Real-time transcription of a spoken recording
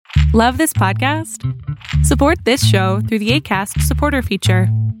Love this podcast? Support this show through the Acast supporter feature.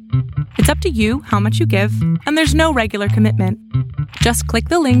 It's up to you how much you give, and there's no regular commitment. Just click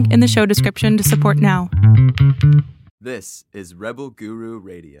the link in the show description to support now. This is Rebel Guru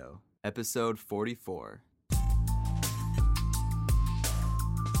Radio, episode 44.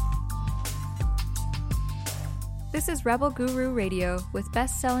 This is Rebel Guru Radio with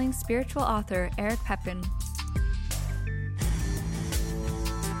best-selling spiritual author Eric Pepin.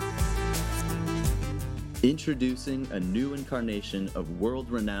 Introducing a new incarnation of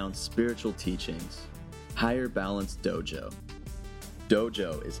world-renowned spiritual teachings, Higher Balance Dojo.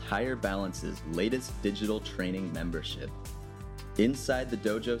 Dojo is Higher Balance's latest digital training membership. Inside the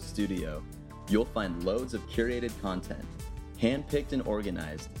Dojo studio, you'll find loads of curated content, handpicked and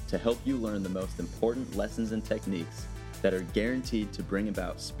organized to help you learn the most important lessons and techniques that are guaranteed to bring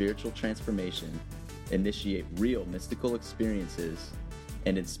about spiritual transformation, initiate real mystical experiences,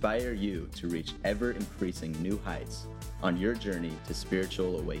 and inspire you to reach ever-increasing new heights on your journey to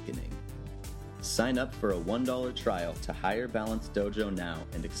spiritual awakening. Sign up for a $1 trial to Higher Balance Dojo now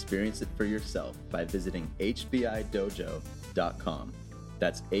and experience it for yourself by visiting hbidojo.com.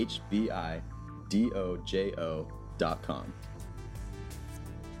 That's hbidojo.com.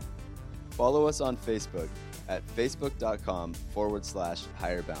 Follow us on Facebook at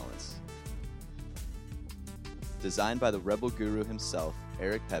facebook.com/Higher Balance. Designed by the Rebel Guru himself,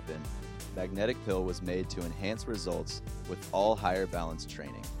 Eric Pepin, Magnetic Pill was made to enhance results with all Higher Balance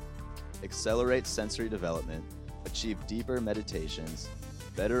training, accelerate sensory development, achieve deeper meditations,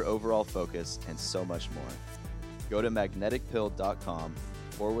 better overall focus, and so much more. Go to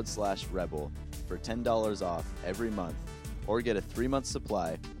magneticpill.com/rebel for $10 off every month, or get a 3-month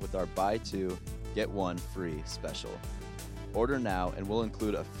supply with our buy 2, get 1 free special. Order now and we'll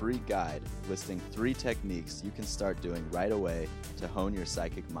include a free guide listing 3 techniques you can start doing right away to hone your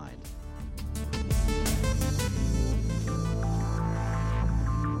psychic mind.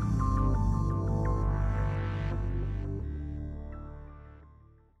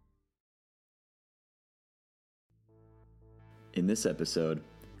 In this episode,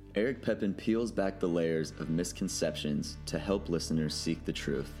 Eric Pepin peels back the layers of misconceptions to help listeners seek the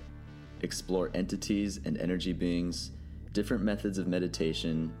truth, explore entities and energy beings, different methods of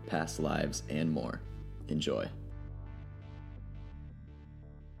meditation, past lives, and more. Enjoy.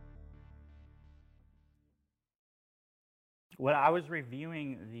 Well, I was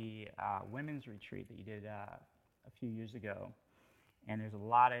reviewing the women's retreat that you did a few years ago, and there's a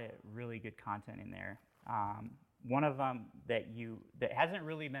lot of really good content in there. One of them that hasn't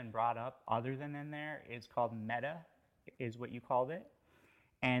really been brought up other than in there is called metta, is what you called it.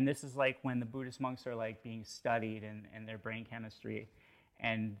 And this is like when the Buddhist monks are like being studied and their brain chemistry,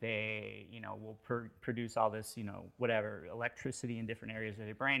 and they, will produce all this, whatever, electricity in different areas of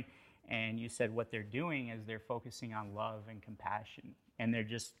their brain. And you said what they're doing is they're focusing on love and compassion. And they're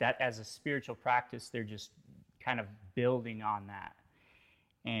just, that as a spiritual practice, they're just kind of building on that.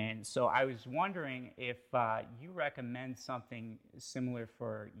 And so I was wondering if you recommend something similar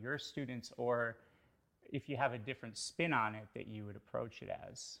for your students, or if you have a different spin on it that you would approach it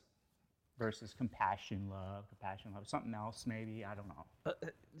as, versus compassion, love, something else maybe, I don't know.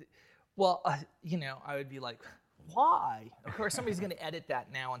 I would be like, why? Of course, somebody's going to edit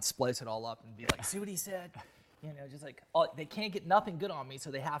that now and splice it all up and be like, see what he said? Just like, oh, they can't get nothing good on me, so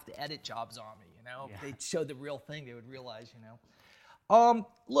they have to edit jobs on me, Yeah. If they showed the real thing, they would realize,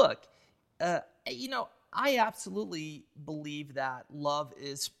 I absolutely believe that love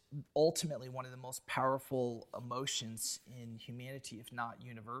is ultimately one of the most powerful emotions in humanity, if not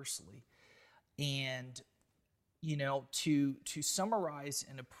universally. And, to summarize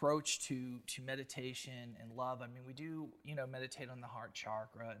an approach to meditation and love, we do, meditate on the heart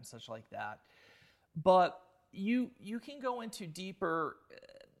chakra and such like that. But you can go into deeper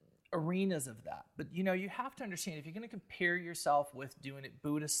arenas of that. But, you have to understand, if you're going to compare yourself with doing it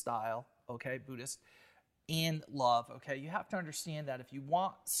Buddhist style, Buddhist, and love, you have to understand that if you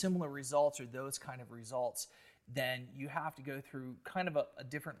want similar results or those kind of results, then you have to go through kind of a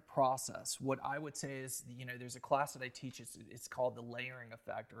different process. What I would say is, there's a class that I teach, it's called the layering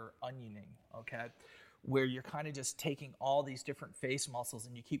effect, or onioning, where you're kind of just taking all these different face muscles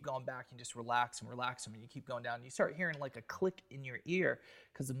and you keep going back and just relax them, and you keep going down. And you start hearing like a click in your ear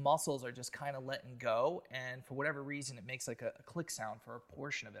because the muscles are just kind of letting go, and for whatever reason, it makes like a click sound for a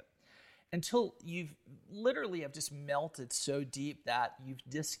portion of it. Until you've literally have just melted so deep that you've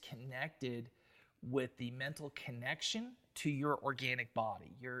disconnected with the mental connection to your organic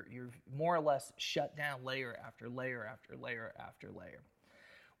body. You're more or less shut down layer after layer after layer after layer.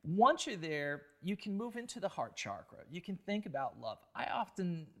 Once you're there, you can move into the heart chakra. You can think about love. I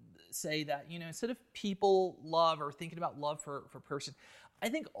often say that, instead of people love or thinking about love for person, I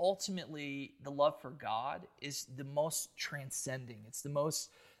think ultimately the love for God is the most transcending. It's the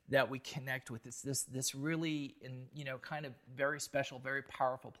most that we connect with. It's this really, kind of very special, very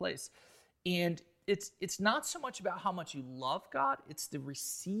powerful place. And it's not so much about how much you love God, it's the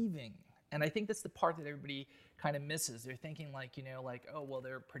receiving. And I think that's the part that everybody kind of misses. They're thinking oh, well,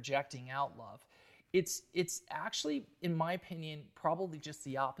 they're projecting out love. It's actually, in my opinion, probably just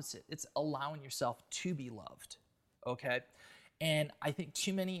the opposite. It's allowing yourself to be loved, okay? And I think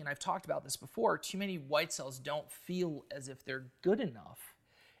too many, and I've talked about this before, too many white cells don't feel as if they're good enough.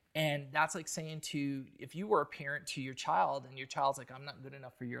 And that's like saying if you were a parent to your child and your child's like, I'm not good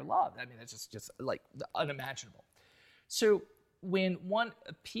enough for your love. I mean, that's just like unimaginable. So when one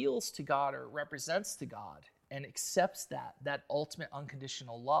appeals to God or represents to God and accepts that ultimate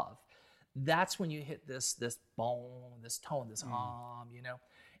unconditional love, that's when you hit this boom, this tone, this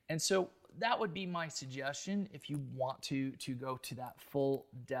And so that would be my suggestion if you want to go to that full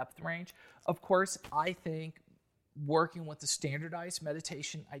depth range. Of course, I think working with the standardized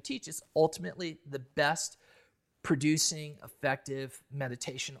meditation I teach is ultimately the best producing effective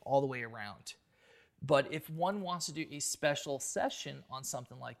meditation all the way around. But if one wants to do a special session on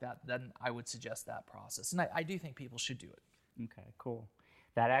something like that, then I would suggest that process. And I do think people should do it. Okay, cool.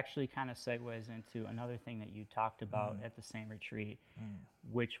 That actually kind of segues into another thing that you talked about at the same retreat,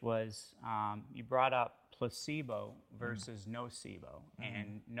 which was you brought up placebo versus nocebo,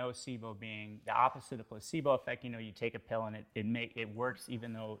 and nocebo being the opposite of placebo effect. You take a pill and it works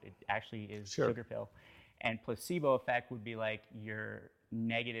even though it actually is sugar pill, and placebo effect would be like your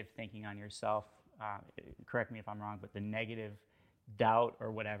negative thinking on yourself. Correct me if I'm wrong, but the negative doubt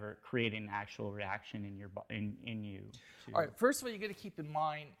or whatever creating an actual reaction in you. All right, first of all, you got to keep in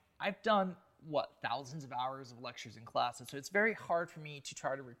mind, I've done thousands of hours of lectures and classes, so it's very hard for me to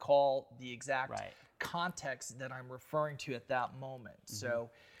try to recall the exact context that I'm referring to at that moment. So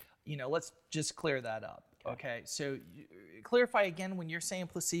let's just clear that up. Okay, so clarify again when you're saying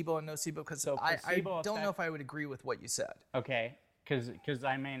placebo and nocebo, because I don't know if I would agree with what you said. Okay. Because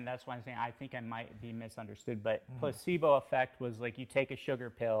I mean, that's why I'm saying I think I might be misunderstood. But placebo effect was like you take a sugar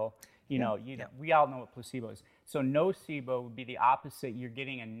pill, we all know what placebo is. So nocebo would be the opposite. You're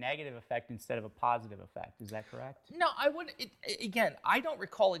getting a negative effect instead of a positive effect. Is that correct? No, I wouldn't. Again, I don't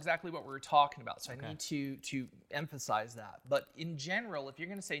recall exactly what we were talking about, so I need to emphasize that. But in general, if you're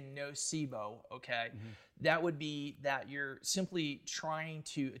going to say nocebo, that would be that you're simply trying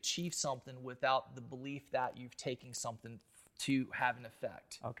to achieve something without the belief that you've taken something to have an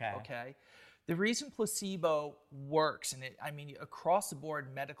effect. Okay. The reason placebo works, and across the board,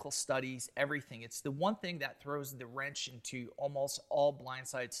 medical studies, everything, it's the one thing that throws the wrench into almost all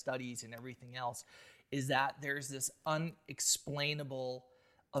blindside studies and everything else, is that there's this unexplainable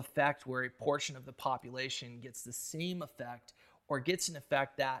effect where a portion of the population gets the same effect or gets an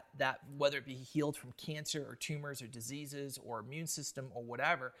effect that whether it be healed from cancer or tumors or diseases or immune system or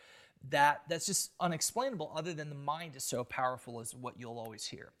whatever, that's just unexplainable, other than the mind is so powerful, is what you'll always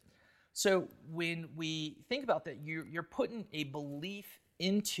hear. So when we think about that, you're putting a belief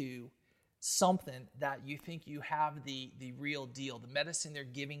into something that you think you have the real deal. The medicine they're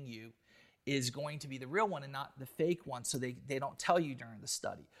giving you is going to be the real one and not the fake one, so they don't tell you during the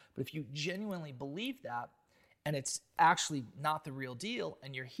study. But if you genuinely believe that, and it's actually not the real deal,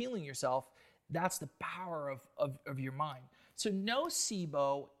 and you're healing yourself, that's the power of your mind. So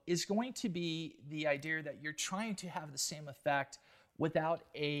nocebo is going to be the idea that you're trying to have the same effect without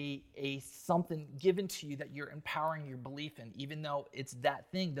a something given to you that you're empowering your belief in, even though it's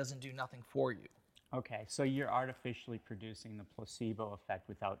that thing doesn't do nothing for you. Okay, so you're artificially producing the placebo effect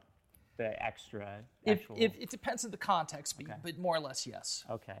without the extra actual... If it depends on the context, but more or less, yes.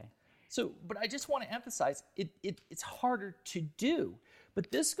 Okay. So, but I just want to emphasize, it's harder to do. But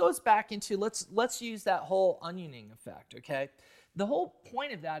this goes back into, let's use that whole onioning effect, okay? The whole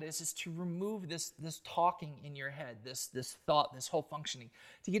point of that is to remove this talking in your head, this thought, this whole functioning,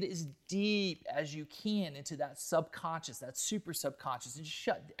 to get as deep as you can into that subconscious, that super subconscious, and just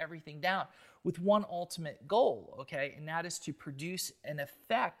shut everything down with one ultimate goal, okay? And that is to produce an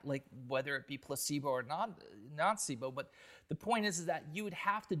effect, like whether it be placebo or non-placebo. But the point is that you would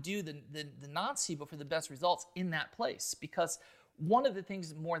have to do the non-placebo for the best results in that place, because one of the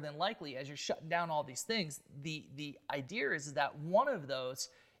things, more than likely, as you're shutting down all these things, the idea is that one of those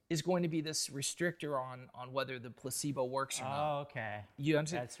is going to be this restrictor on whether the placebo works or not. Oh, okay. You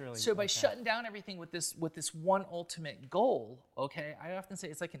understand? That's really so by shutting down everything with this one ultimate goal, okay, I often say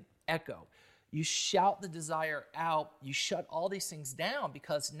it's like an echo. You shout the desire out, you shut all these things down,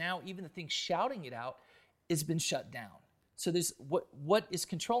 because now even the thing shouting it out has been shut down. So there's what is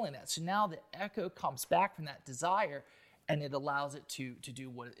controlling that. So now the echo comes back from that desire, and it allows it to do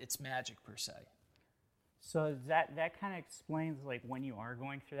what its magic per se. So that kind of explains like when you are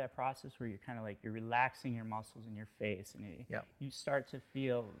going through that process where you're kind of like you're relaxing your muscles in your face, and you start to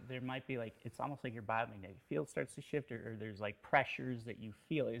feel there might be like it's almost like your biomagnetic field starts to shift, or there's like pressures that you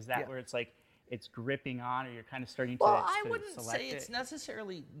feel. Is that where it's like it's gripping on, or you're kind of starting to I wouldn't select say it's it?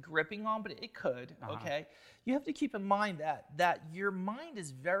 necessarily gripping on, but it could. Okay, you have to keep in mind that your mind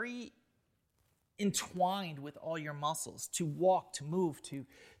is very entwined with all your muscles to walk, to move, to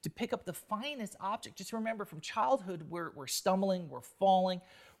pick up the finest object. Just remember, from childhood, we're stumbling, we're falling,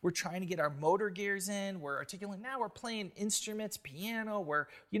 we're trying to get our motor gears in, we're articulating. Now we're playing instruments, piano, we're,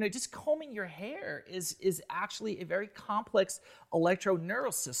 just combing your hair is actually a very complex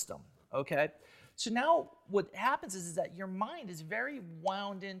electroneural system, okay? So now what happens is that your mind is very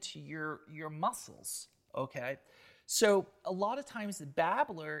wound into your muscles, okay? So a lot of times the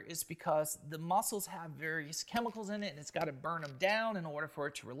babbler is because the muscles have various chemicals in it, and it's got to burn them down in order for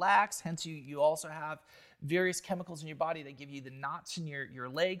it to relax. Hence, you also have various chemicals in your body that give you the knots in your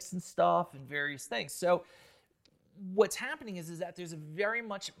legs and stuff and various things. So what's happening is that there's a very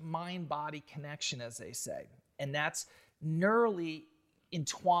much mind-body connection, as they say, and that's neurally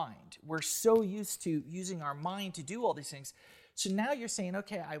entwined. We're so used to using our mind to do all these things. So now you're saying,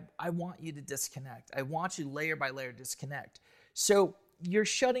 okay, I want you to disconnect. I want you layer by layer disconnect. So you're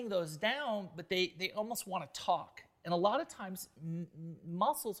shutting those down, but they almost want to talk. And a lot of times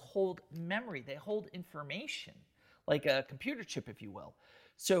muscles hold memory. They hold information, like a computer chip, if you will.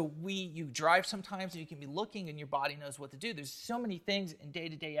 So you drive sometimes and you can be looking and your body knows what to do. There's so many things in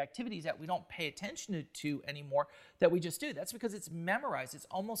day-to-day activities that we don't pay attention to anymore that we just do. That's because it's memorized. It's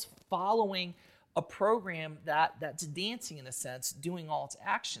almost following a program that's dancing, in a sense, doing all its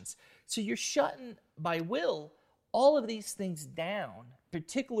actions. So you're shutting, by will, all of these things down,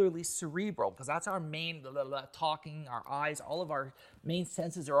 particularly cerebral, because that's our main talking, our eyes, all of our main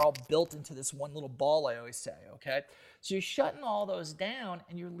senses are all built into this one little ball, I always say, okay? So you're shutting all those down,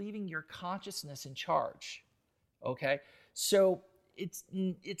 and you're leaving your consciousness in charge, okay? So it's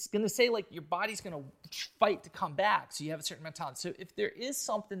going to say, like, your body's going to fight to come back, so you have a certain amount of time. So if there is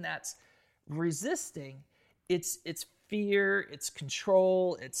something that's resisting, it's fear, it's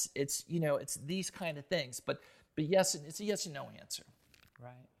control, it's these kind of things. But yes, it's a yes and no answer.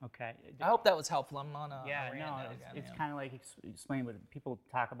 Right. Okay. I hope that was helpful. I'm on a rant now it's kind of like explain what people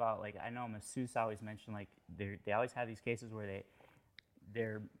talk about. Like, I know masseuses always mention, like, they always have these cases where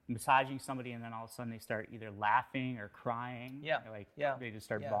they're massaging somebody, and then all of a sudden they start either laughing or crying. They just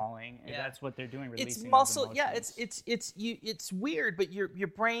start bawling. And that's what they're doing. Releasing it's muscle. Those emotions. It's weird, but your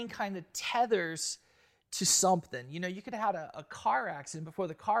brain kind of tethers to something. You could have had a car accident. Before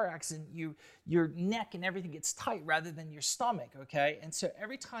the car accident, your neck and everything gets tight rather than your stomach. Okay, and so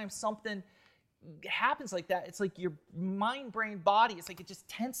every time something happens like that, it's like your mind, brain, body, it's like it just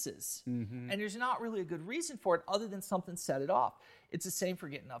tenses. And there's not really a good reason for it other than something set it off. It's the same for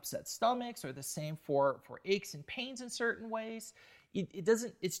getting upset stomachs, or the same for aches and pains in certain ways.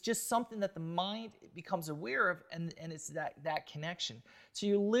 It's just something that the mind becomes aware of, and it's that connection. So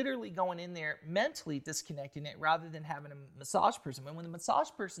you're literally going in there mentally disconnecting it rather than having a massage person. And when the massage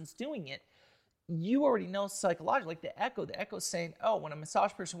person's doing it, you already know psychologically, like the echo's saying, oh, when a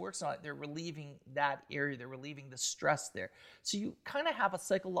massage person works on it, they're relieving that area, they're relieving the stress there. So you kind of have a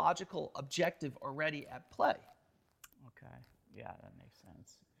psychological objective already at play. Okay, yeah, that makes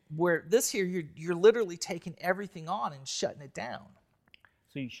sense. Where this here, you're literally taking everything on and shutting it down.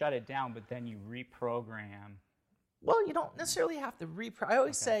 So you shut it down, but then you reprogram. Well, you don't necessarily have to I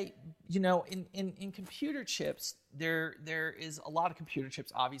always say, in computer chips, there is a lot of computer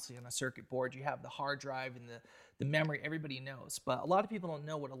chips, obviously, on a circuit board. You have the hard drive and the memory, everybody knows. But a lot of people don't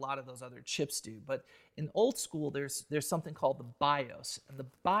know what a lot of those other chips do. But in old school, there's something called the BIOS. And the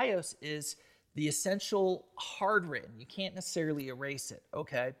BIOS is the essential hard written. You can't necessarily erase it,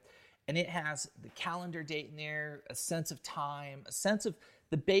 okay? And it has the calendar date in there, a sense of time, a sense of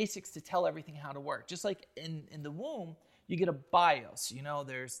the basics to tell everything how to work. Just like in the womb, you get a BIOS.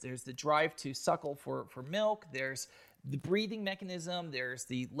 There's the drive to suckle for milk. There's the breathing mechanism. There's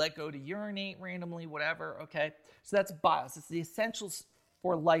the let go to urinate randomly, whatever, okay? So that's BIOS. It's the essentials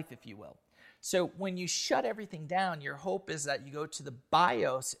for life, if you will. So when you shut everything down, your hope is that you go to the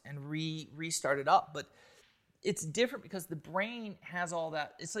BIOS and restart it up. But it's different because the brain has all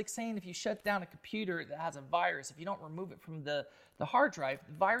that. It's like saying if you shut down a computer that has a virus, if you don't remove it from the the hard drive,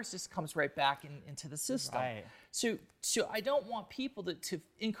 the virus just comes right back into the system. Right. So I don't want people to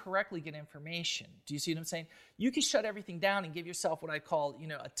incorrectly get information. Do you see what I'm saying? You can shut everything down and give yourself what I call,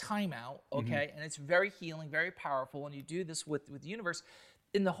 a timeout, okay? And it's very healing, very powerful, and you do this with the universe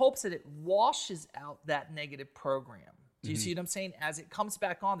in the hopes that it washes out that negative program. Do you see what I'm saying? As it comes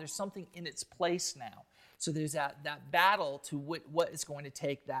back on, there's something in its place now. So there's that battle to what is going to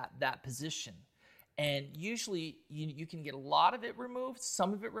take that position. And usually you can get a lot of it removed,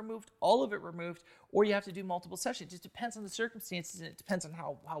 some of it removed, all of it removed, or you have to do multiple sessions. It just depends on the circumstances, and it depends on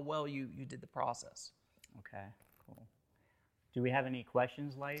how well you did the process. Okay, cool. Do we have any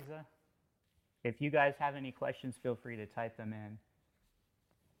questions, Liza? If you guys have any questions, feel free to type them in.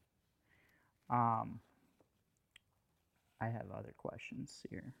 I have other questions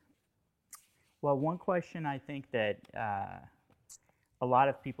here. Well, one question I think that a lot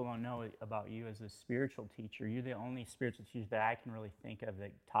of people don't know about you as a spiritual teacher. You're the only spiritual teacher that I can really think of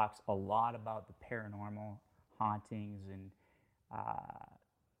that talks a lot about the paranormal, hauntings, and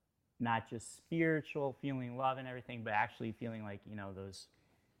not just spiritual, feeling love and everything, but actually feeling like, those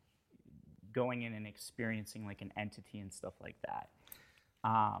going in and experiencing like an entity and stuff like that.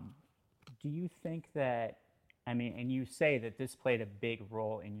 Do you think that, and you say that this played a big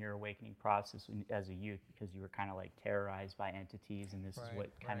role in your awakening process as a youth because you were kind of like terrorized by entities, and this is what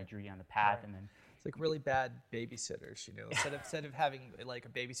kind of drew you on the path. And then it's like really bad babysitters, instead of having like a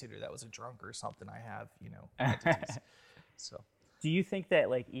babysitter that was a drunk or something, I have, entities. So, do you think that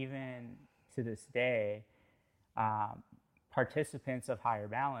like even to this day, participants of Higher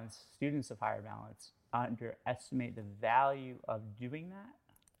Balance, students of Higher Balance, underestimate the value of doing that?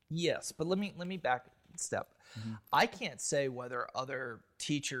 Yes, but let me back step. I can't say whether other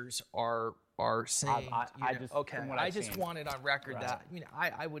teachers are saying. I just want it on record that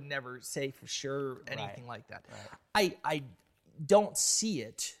I would never say for sure anything like that. Right. I don't see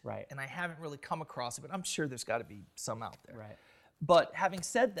it, and I haven't really come across it, but I'm sure there's got to be some out there. Right. But having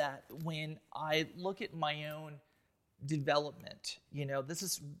said that, when I look at my own development, this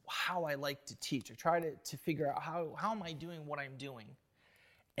is how I like to teach. I try to figure out how am I doing what I'm doing,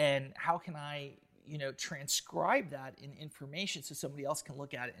 and how can I transcribe that in information so somebody else can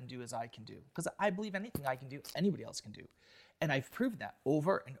look at it and do as I can do. Because I believe anything I can do, anybody else can do. And I've proven that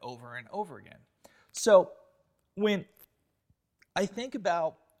over and over and over again. So when I think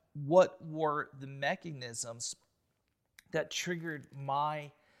about what were the mechanisms that triggered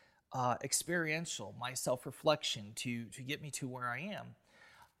my experiential, my self-reflection to get me to where I am,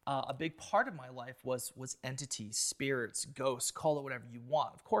 a big part of my life was entities, spirits, ghosts, call it whatever you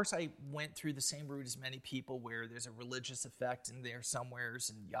want. Of course, I went through the same route as many people where there's a religious effect in there somewheres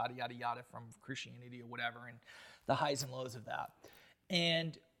and yada, yada, yada from Christianity or whatever, and the highs and lows of that.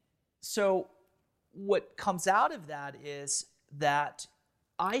 And so what comes out of that is that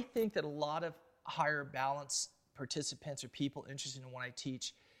I think that a lot of Higher Balance participants or people interested in what I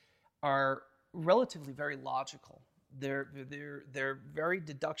teach are relatively very logical. They're very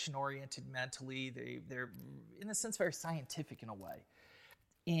deduction oriented mentally. They're in a sense very scientific in a way,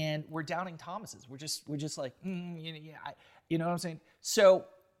 and we're doubting Thomases. We're just like you know what I'm saying. So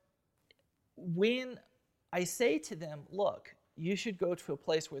when I say to them, look, you should go to a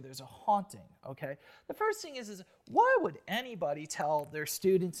place where there's a haunting. Okay, the first thing is why would anybody tell their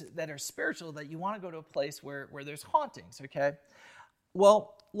students that are spiritual that you want to go to a place where there's hauntings? Okay,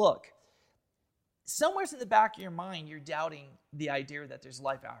 well look. Somewhere in the back of your mind, you're doubting the idea that there's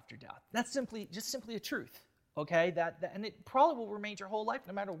life after death. That's simply a truth, okay? And it probably will remain your whole life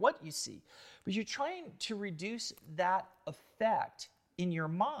no matter what you see. But you're trying to reduce that effect in your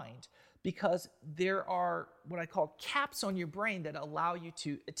mind because there are what I call caps on your brain that allow you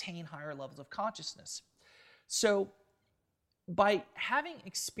to attain higher levels of consciousness. So by having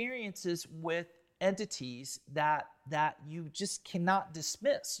experiences with entities that you just cannot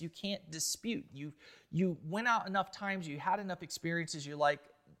dismiss, you can't dispute. You went out enough times, you had enough experiences, you're like,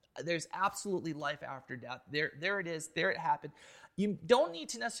 there's absolutely life after death. There it is, there it happened. You don't need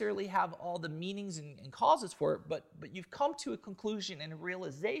to necessarily have all the meanings and causes for it, but you've come to a conclusion and a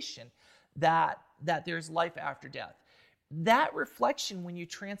realization that there's life after death. That reflection, when you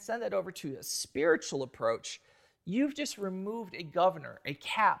transcend that over to a spiritual approach, you've just removed a governor, a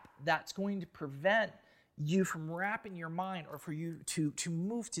cap that's going to prevent you from wrapping your mind or for you to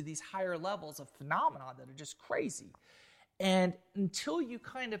move to these higher levels of phenomena that are just crazy. And until you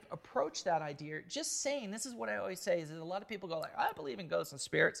kind of approach that idea, just saying, this is what I always say, is that a lot of people go like, I believe in ghosts and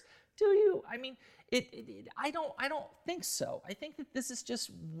spirits. Do you? I mean, I don't think so. I think that this is just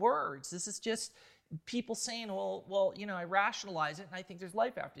words. This is just people saying, well, I rationalize it and I think there's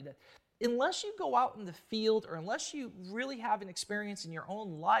life after death. unless you go out in the field, or unless you really have an experience in your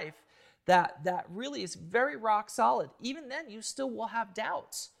own life that really is very rock solid, even then you still will have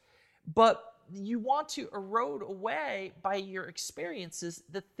doubts. But you want to erode away by your experiences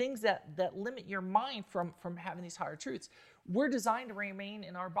the things that limit your mind from having these higher truths. We're designed to remain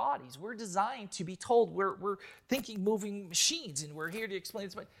in our bodies. We're designed to be told we're thinking moving machines, and we're here to explain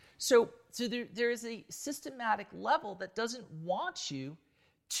this. So there is a systematic level that doesn't want you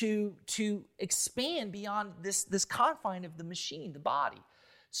to expand beyond this confine of the machine, the body.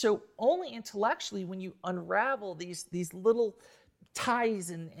 So only intellectually, when you unravel these little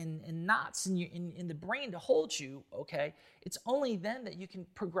ties and knots in the brain to hold you, okay, it's only then that you can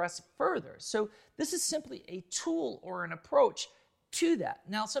progress further. So this is simply a tool or an approach to that.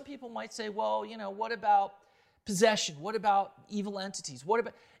 Now, some people might say, well, what about possession? What about evil entities? What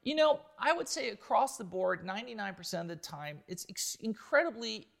about, I would say across the board, 99% of the time, it's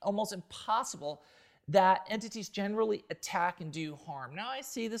incredibly, almost impossible that entities generally attack and do harm. Now, I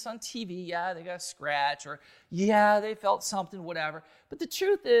see this on TV. Yeah, they got a scratch, or yeah, they felt something, whatever. But the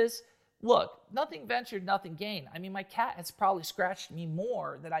truth is, look, nothing ventured, nothing gained. I mean, my cat has probably scratched me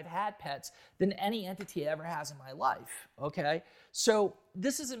more that I've had pets than any entity ever has in my life, okay? So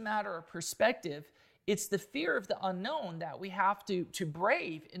this is a matter of perspective. It's the fear of the unknown that we have to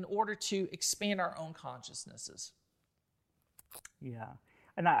brave in order to expand our own consciousnesses. Yeah.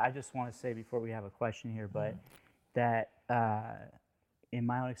 And I just want to say before we have a question here, but that in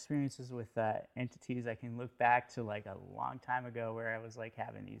my own experiences with entities, I can look back to like a long time ago where I was like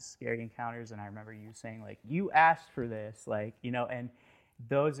having these scary encounters, and I remember you saying like, you asked for this, like, and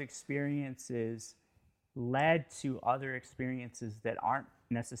those experiences led to other experiences that aren't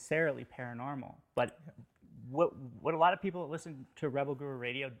necessarily paranormal. But what a lot of people that listen to Rebel Guru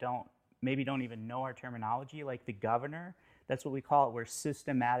Radio don't even know our terminology, like the governor. That's what we call it. We're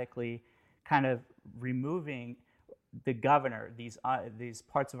systematically kind of removing the governor, these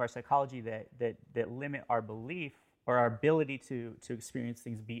parts of our psychology that limit our belief or our ability to experience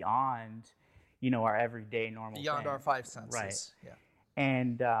things beyond, our everyday normal beyond thing. Our five senses. Right. Yeah.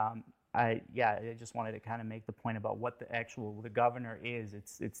 And I just wanted to kind of make the point about what the governor is.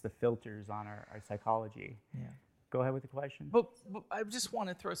 It's the filters on our psychology. Yeah. Go ahead with the question. But I just want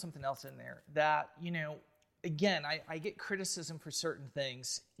to throw something else in there that, again, I get criticism for certain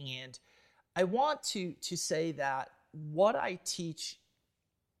things, and I want to say that what I teach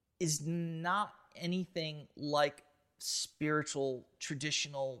is not anything like spiritual,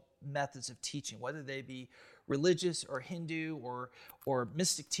 traditional methods of teaching, whether they be religious or Hindu or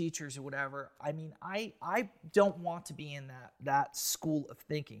mystic teachers or whatever. I mean, I don't want to be in that school of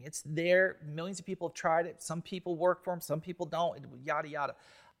thinking. It's there. Millions of people have tried it. Some people work for them. Some people don't, yada, yada.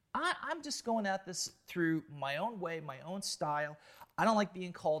 I'm just going at this through my own way, my own style. I don't like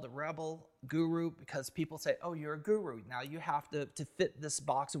being called a rebel guru because people say, oh, you're a guru. Now you have to fit this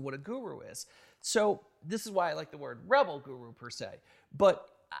box of what a guru is. So this is why I like the word rebel guru per se. But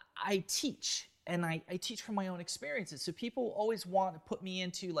I teach, and I teach from my own experiences. So people always want to put me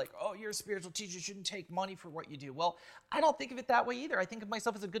into like, oh, you're a spiritual teacher, you shouldn't take money for what you do. Well, I don't think of it that way either. I think of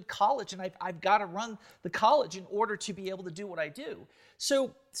myself as a good college, and I've got to run the college in order to be able to do what I do.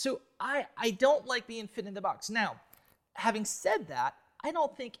 So I don't like being fit in the box. Now, having said that, I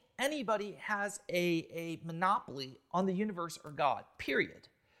don't think anybody has a monopoly on the universe or God, period.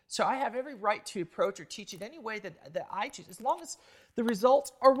 So I have every right to approach or teach it any way that I choose, as long as the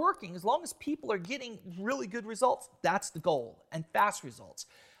results are working, as long as people are getting really good results. That's the goal, and fast results.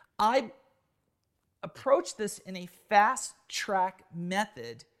 I approach this in a fast track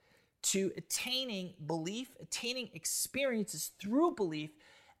method to attaining belief, attaining experiences through belief,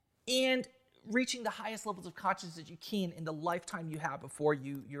 and reaching the highest levels of consciousness that you can in the lifetime you have before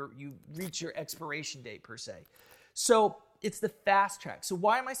you reach your expiration date, per se. So it's the fast track. So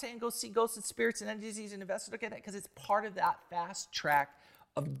why am I saying go see ghosts and spirits and entities and investigate that? Because it's part of that fast track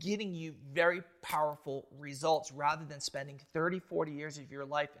of getting you very powerful results rather than spending 30, 40 years of your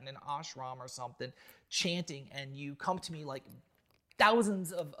life in an ashram or something chanting, and you come to me like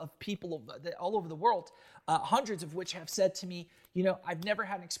thousands of people all over the world, hundreds of which have said to me, I've never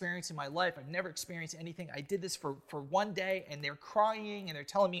had an experience in my life. I've never experienced anything. I did this for one day, and they're crying, and they're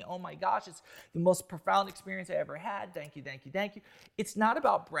telling me, oh my gosh, it's the most profound experience I ever had. Thank you, thank you, thank you. It's not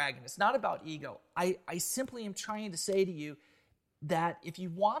about bragging. It's not about ego. I simply am trying to say to you that if you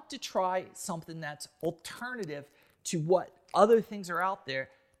want to try something that's alternative to what other things are out there,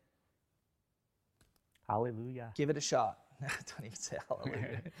 hallelujah. Give it a shot. Don't even say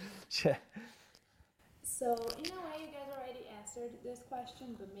hallelujah. So in a way, you guys already answered this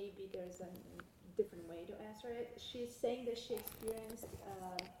question, but maybe there's different way to answer it. She's saying that she experienced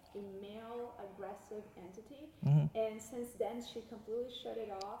a male aggressive entity, and since then she completely shut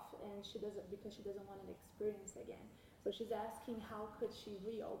it off, and because she doesn't want an experience again. So she's asking how could she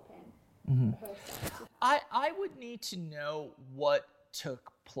reopen herself. I would need to know what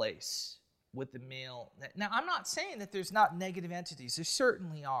took place with the male. Now, I'm not saying that there's not negative entities. There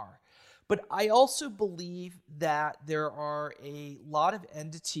certainly are. But I also believe that there are a lot of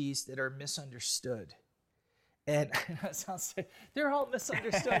entities that are misunderstood. And that sounds like they're all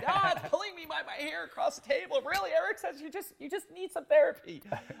misunderstood. It's pulling me by my hair across the table. Really, Eric says you just need some therapy.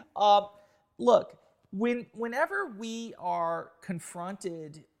 Look, whenever we are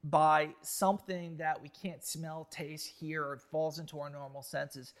confronted by something that we can't smell, taste, hear, or falls into our normal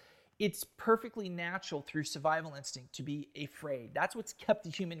senses, it's perfectly natural through survival instinct to be afraid. That's what's kept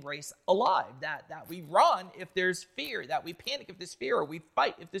the human race alive, that we run if there's fear, that we panic if there's fear, or we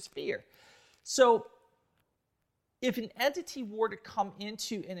fight if there's fear. So if an entity were to come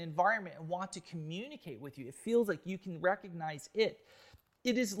into an environment and want to communicate with you, it feels like you can recognize it.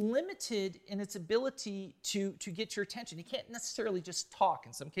 It is limited in its ability to get your attention. It can't necessarily just talk.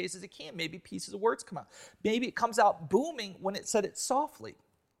 In some cases it can. Maybe pieces of words come out. Maybe it comes out booming when it said it softly,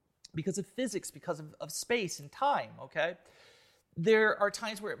 because of physics, because of space and time, okay? There are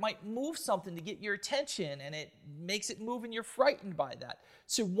times where it might move something to get your attention, and it makes it move, and you're frightened by that.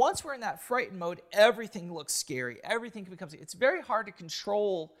 So once we're in that frightened mode, everything looks scary. Everything becomes, it's very hard to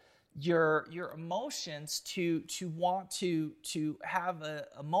control your emotions to want to have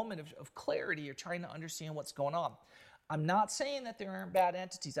a moment of clarity or trying to understand what's going on. I'm not saying that there aren't bad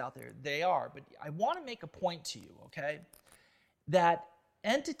entities out there. They are, but I want to make a point to you, okay, that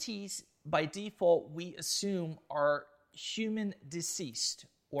entities, by default, we assume are human deceased,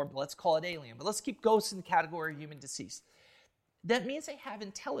 or let's call it alien, but let's keep ghosts in the category of human deceased. That means they have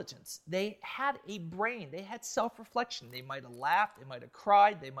intelligence. They had a brain. They had self-reflection. They might have laughed. They might have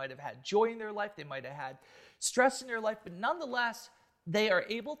cried. They might have had joy in their life. They might have had stress in their life, but nonetheless, they are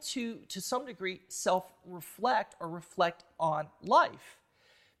able to some degree, self-reflect or reflect on life.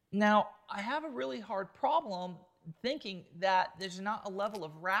 Now, I have a really hard problem thinking that there's not a level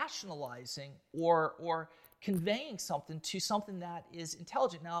of rationalizing or conveying something to something that is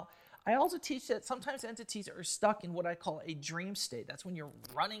intelligent. Now, I also teach that sometimes entities are stuck in what I call a dream state. That's when you're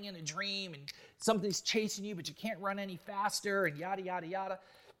running in a dream and something's chasing you, but you can't run any faster and yada, yada, yada.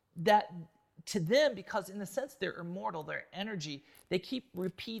 That to them, because in the sense they're immortal, their energy, they keep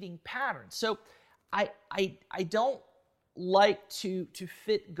repeating patterns. So I don't like to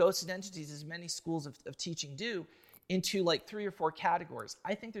fit ghosts and entities, as many schools of teaching do, into like 3 or 4 categories.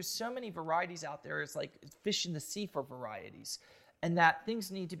 I think there's so many varieties out there. It's like fish in the sea for varieties, and that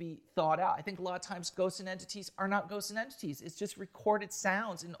things need to be thought out. I think a lot of times ghosts and entities are not ghosts and entities. It's just recorded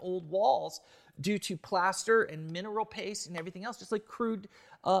sounds in old walls due to plaster and mineral paste and everything else, just like crude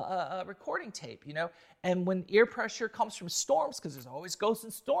recording tape, you know? And when air pressure comes from storms, because there's always ghosts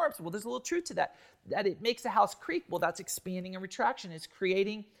in storms, well, there's a little truth to that it makes the house creak. Well, that's expanding and retraction. It's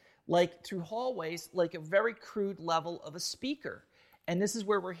creating, like through hallways, like a very crude level of a speaker. And this is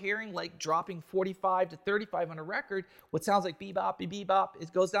where we're hearing like dropping 45 to 35 on a record, what sounds like bebop, bebop.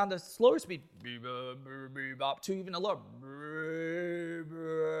 It goes down to slower speed, bebop, bebop, to even a lower,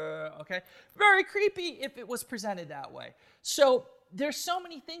 okay? Very creepy if it was presented that way. So there's so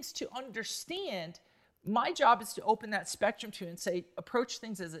many things to understand. My job is to open that spectrum to and say, approach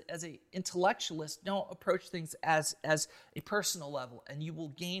things as a intellectualist. Don't approach things as a personal level, and you will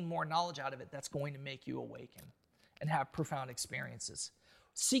gain more knowledge out of it that's going to make you awaken and have profound experiences.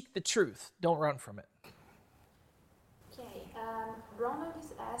 Seek the truth. Don't run from it. Okay, Ronald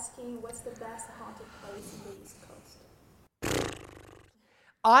is asking, what's the best haunted place in the East Coast?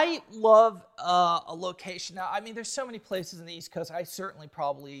 I love a location. Now, I mean, there's so many places in the East Coast. I certainly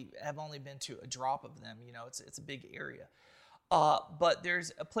probably have only been to a drop of them. You know, it's a big area. But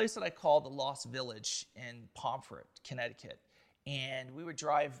there's a place that I call the Lost Village in Pomfret, Connecticut. And we would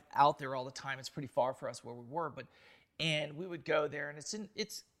drive out there all the time. It's pretty far for us where we were, and we would go there. And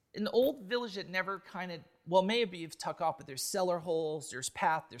it's an old village that never kind of, well, maybe you've tucked off, but there's cellar holes, there's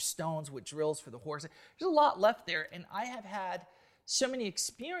path, there's stones with drills for the horse. There's a lot left there. And I have had so many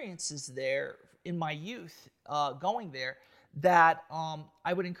experiences there in my youth going there that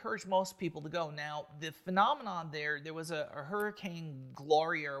I would encourage most people to go. Now, the phenomenon there was a Hurricane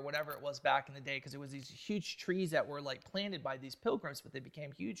Gloria or whatever it was back in the day, because it was these huge trees that were like planted by these pilgrims, but they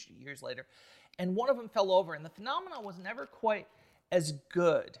became huge years later. And one of them fell over, and the phenomenon was never quite as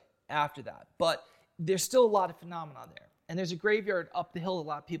good after that. But there's still a lot of phenomena there. And there's a graveyard up the hill a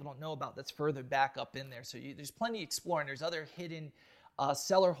lot of people don't know about that's further back up in there. So there's plenty exploring. There's other hidden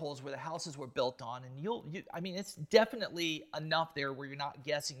cellar holes where the houses were built on. And I mean, it's definitely enough there where you're not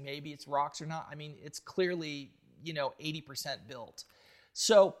guessing maybe it's rocks or not. I mean, it's clearly, 80% built.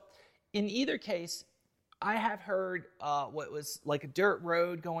 So in either case, I have heard what was like a dirt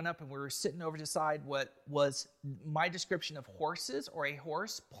road going up, and we were sitting over to the side what was my description of horses, or a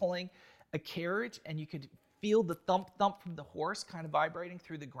horse pulling a carriage, and you could feel the thump from the horse kind of vibrating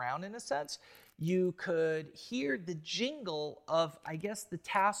through the ground in a sense. You could hear the jingle of, I guess, the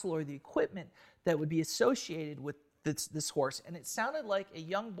tassel or the equipment that would be associated with this horse. And it sounded like a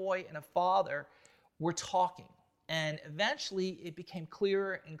young boy and a father were talking. And eventually it became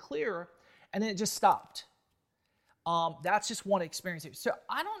clearer and clearer, and then it just stopped. That's just one experience. So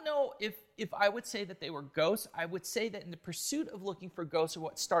I don't know if I would say that they were ghosts. I would say that in the pursuit of looking for ghosts, or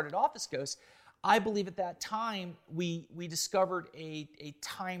what started off as ghosts, I believe at that time we discovered a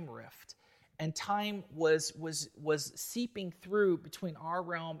time rift, and time was seeping through between our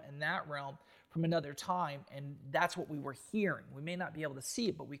realm and that realm from another time, and that's what we were hearing. We may not be able to see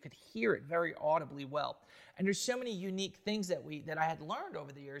it, but we could hear it very audibly well. And there's so many unique things that I had learned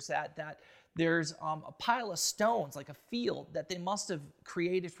over the years, that there's a pile of stones, like a field, that they must have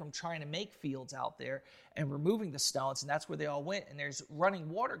created from trying to make fields out there and removing the stones, and that's where they all went. And there's running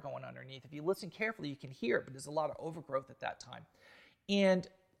water going underneath. If you listen carefully, you can hear it, but there's a lot of overgrowth at that time. And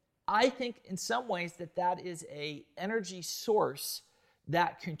I think in some ways that is a energy source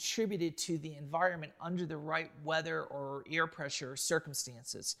that contributed to the environment under the right weather or air pressure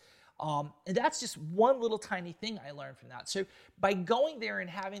circumstances. And that's just one little tiny thing I learned from that. So by going there and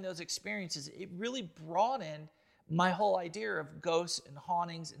having those experiences, it really broadened my whole idea of ghosts and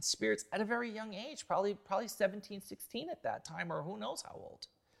hauntings and spirits at a very young age, probably 17, 16 at that time, or who knows how old.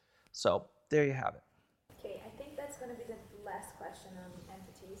 So there you have it. Okay, I think that's going to be the last question on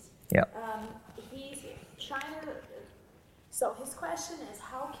entities. Yeah. He's trying to... So his question is,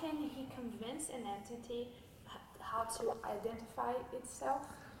 how can he convince an entity how to identify itself?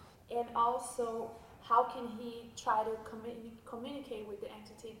 And also, how can he try to communicate with the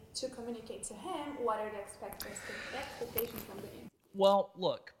entity to communicate to him what are the expectations from the entity? Well,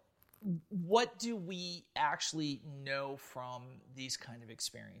 look, what do we actually know from these kind of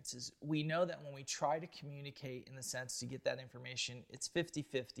experiences? We know that when we try to communicate in the sense to get that information, it's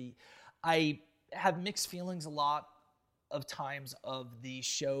 50-50. I have mixed feelings a lot of times of the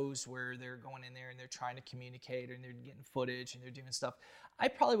shows where they're going in there and they're trying to communicate, and they're getting footage and they're doing stuff. I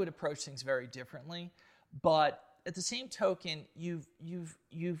probably would approach things very differently, but at the same token, you've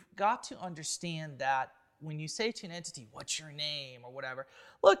got to understand that when you say to an entity, "What's your name?" or whatever,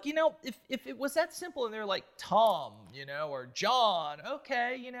 look, if it was that simple and they're like Tom, or John,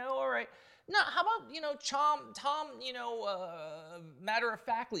 okay, all right. No, how about, Tom,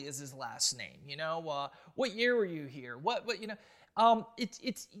 matter-of-factly is his last name, what year were you here?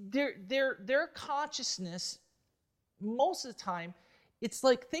 It's their consciousness, most of the time, it's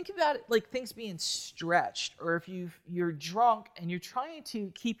like, think about it like things being stretched, or if you're drunk and you're trying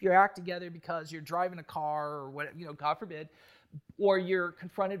to keep your act together because you're driving a car or what, God forbid, or you're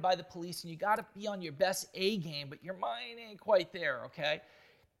confronted by the police and you got to be on your best A game, but your mind ain't quite there, okay?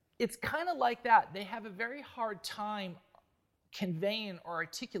 It's kind of like that. They have a very hard time conveying or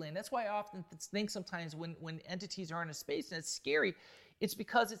articulating. That's why I often think sometimes when entities are in a space and it's scary, it's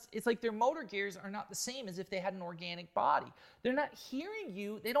because it's like their motor gears are not the same as if they had an organic body. They're not hearing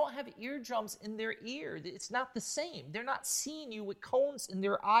you. They don't have eardrums in their ear. It's not the same. They're not seeing you with cones in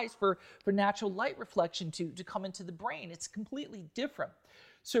their eyes for natural light reflection to come into the brain. It's completely different.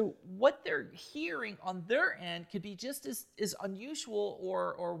 So what they're hearing on their end could be just as unusual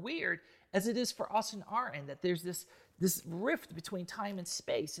or weird as it is for us on our end, that there's this rift between time and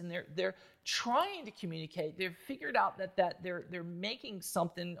space, and they're trying to communicate. They've figured out that they're making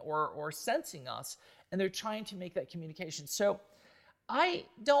something or sensing us, and they're trying to make that communication. So I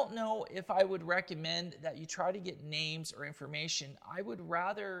don't know if I would recommend that you try to get names or information. I would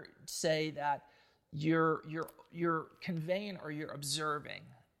rather say that you're conveying or you're observing,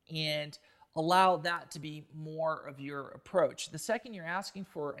 and allow that to be more of your approach. The second you're asking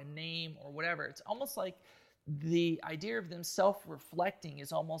for a name or whatever, it's almost like the idea of them self-reflecting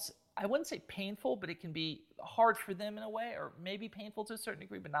is almost, I wouldn't say painful, but it can be hard for them in a way, or maybe painful to a certain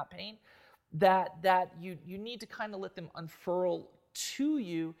degree, but not pain, that you need to kind of let them unfurl to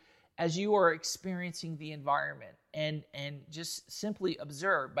you as you are experiencing the environment, and just simply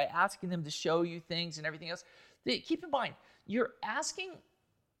observe by asking them to show you things and everything else. Keep in mind, you're asking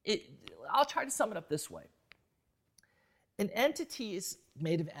it. I'll try to sum it up this way. An entity is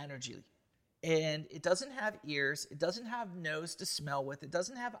made of energy. and it doesn't have ears, it doesn't have nose to smell with, it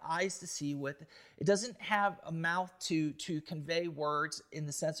doesn't have eyes to see with, it doesn't have a mouth to convey words in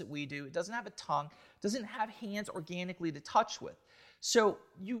the sense that we do, it doesn't have a tongue, it doesn't have hands organically to touch with. So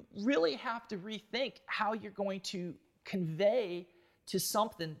you really have to rethink how you're going to convey to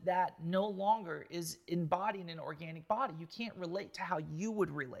something that no longer is embodying an organic body. You can't relate to how you would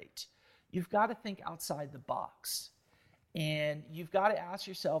relate. You've got to think outside the box. And you've got to ask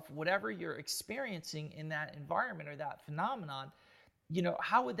yourself, whatever you're experiencing in that environment or that phenomenon,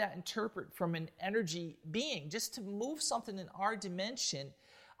 how would that interpret from an energy being? Just to move something in our dimension,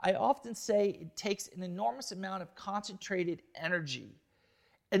 I often say it takes an enormous amount of concentrated energy,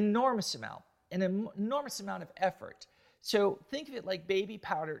 an enormous amount of effort. So think of it like baby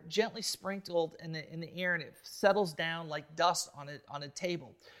powder gently sprinkled in the air, and it settles down like dust on a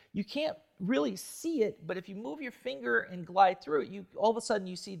table. You can't really see it, but if you move your finger and glide through it, all of a sudden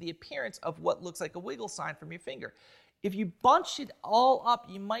you see the appearance of what looks like a wiggle sign from your finger. If you bunch it all up,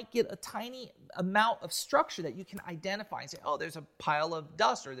 you might get a tiny amount of structure that you can identify and say, oh, there's a pile of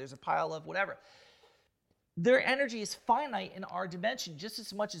dust, or there's a pile of whatever. Their energy is finite in our dimension just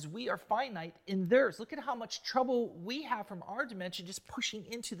as much as we are finite in theirs. Look at how much trouble we have from our dimension just pushing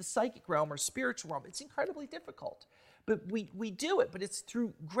into the psychic realm or spiritual realm. It's incredibly difficult. But we do it, but it's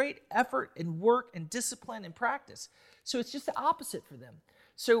through great effort and work and discipline and practice. So it's just the opposite for them.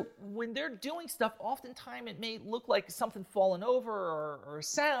 So when they're doing stuff, oftentimes it may look like something falling over or a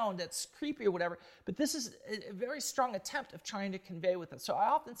sound that's creepy or whatever, but this is a very strong attempt of trying to convey with it. So I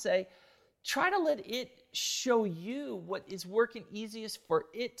often say, try to let it show you what is working easiest for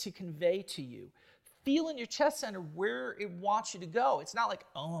it to convey to you. Feel in your chest center where it wants you to go. It's not like,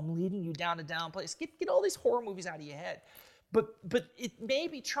 oh, I'm leading you down a down place. Get all these horror movies out of your head. But it may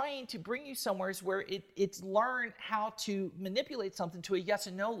be trying to bring you somewhere where it's learn how to manipulate something to a yes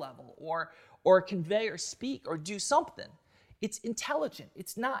and no level, or convey or speak or do something. It's intelligent.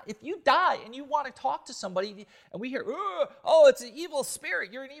 It's not, if you die and you want to talk to somebody and we hear, oh, it's an evil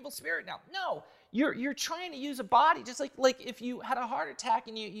spirit. You're an evil spirit now. No, you're trying to use a body, just like if you had a heart attack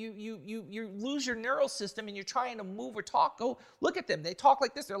and you lose your neural system and you're trying to move or talk. Go look at them. They talk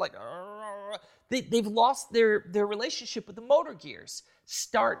like this. They're like, they've lost their relationship with the motor gears.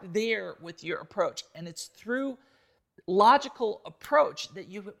 Start there with your approach, and it's through logical approach that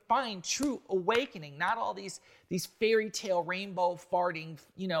you find true awakening, not all these fairy tale rainbow farting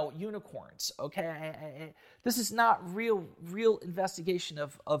unicorns. Okay, this is not real investigation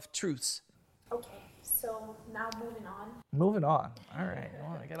of truths. Okay, so now moving on. All right,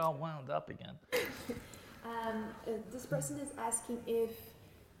 well, I got all wound up again. This person is asking if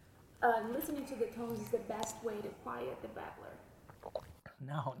listening to the tones is the best way to quiet the babbler.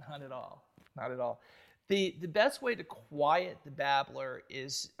 No, not at all. The best way to quiet the babbler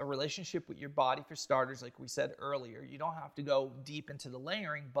is a relationship with your body, for starters, like we said earlier. You don't have to go deep into the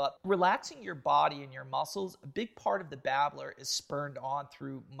layering, but relaxing your body and your muscles, a big part of the babbler is spurred on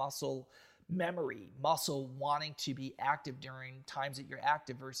through muscle memory, muscle wanting to be active during times that you're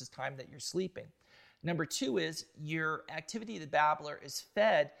active versus time that you're sleeping. Number two is your activity of the babbler is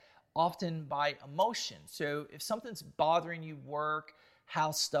fed often by emotion. So if something's bothering you, work,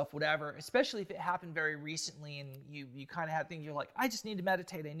 house stuff, whatever, especially if it happened very recently and you kind of had things, you're like, I just need to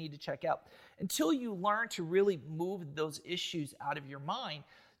meditate, I need to check out. Until you learn to really move those issues out of your mind,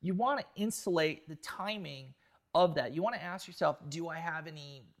 you want to insulate the timing of that. You want to ask yourself, do I have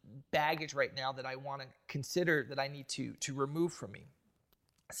any baggage right now that I want to consider that I need to remove from me?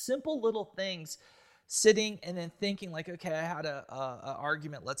 Simple little things, sitting and then thinking like, okay, I had a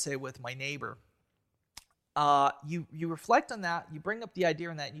argument, let's say, with my neighbor. You reflect on that, you bring up the idea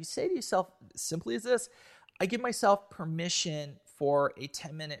on that, and you say to yourself, simply as this, I give myself permission for a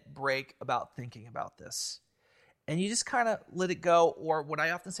 10-minute break about thinking about this. And you just kind of let it go, or what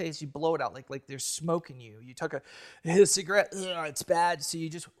I often say is you blow it out, like there's smoke in you. You took a cigarette, it's bad, so you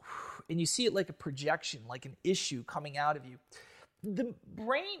just, and you see it like a projection, like an issue coming out of you. The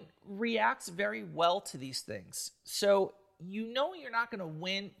brain reacts very well to these things. So you're not going to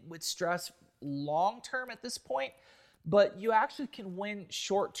win with stress long-term at this point, but you actually can win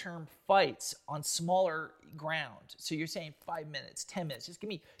short-term fights on smaller ground. So you're saying 5 minutes, 10 minutes, just give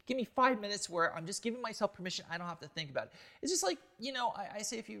me 5 minutes where I'm just giving myself permission. I don't have to think about it. It's just like, I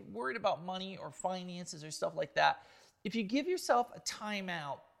say if you're worried about money or finances or stuff like that, if you give yourself a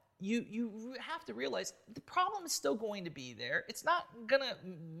timeout, you have to realize the problem is still going to be there. It's not going to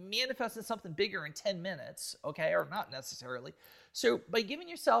manifest in something bigger in 10 minutes, okay, or not necessarily. So by giving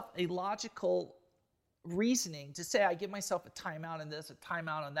yourself a logical reasoning to say, I give myself a timeout on this, a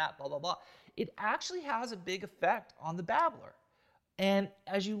timeout on that, blah, blah, blah, it actually has a big effect on the babbler. And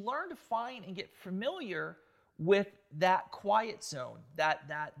as you learn to find and get familiar with that quiet zone,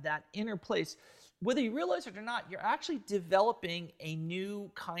 that inner place, whether you realize it or not, you're actually developing a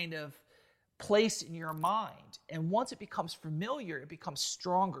new kind of place in your mind. And once it becomes familiar, it becomes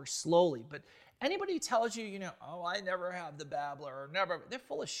stronger slowly. But anybody who tells you, oh, I never have the babbler, or never, they're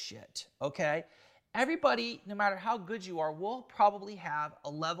full of shit, okay? Everybody, no matter how good you are, will probably have a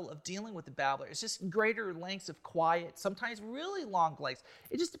level of dealing with the babbler. It's just greater lengths of quiet, sometimes really long lengths.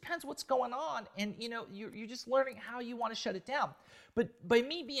 It just depends what's going on, and you're just learning how you want to shut it down. But by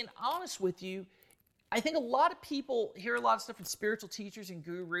me being honest with you, I think a lot of people hear a lot of stuff from spiritual teachers and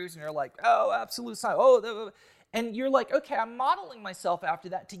gurus, and they're like, oh, absolute science, and you're like, okay, I'm modeling myself after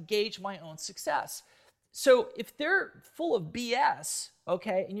that to gauge my own success. So if they're full of BS,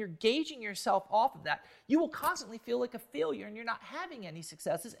 okay, and you're gauging yourself off of that, you will constantly feel like a failure and you're not having any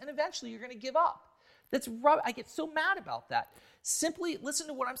successes, and eventually you're going to give up. That's rubbish. I get so mad about that. Simply listen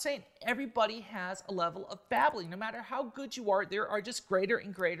to what I'm saying. Everybody has a level of babbling. No matter how good you are, there are just greater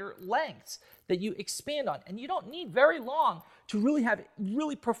and greater lengths that you expand on. And you don't need very long to really have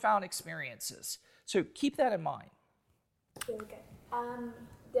really profound experiences. So keep that in mind. Very good.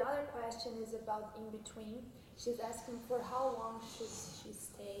 The other question is about in-between. She's asking for how long should she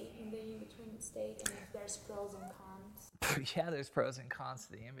stay in the in-between state, and if there's pros and cons. Yeah, there's pros and cons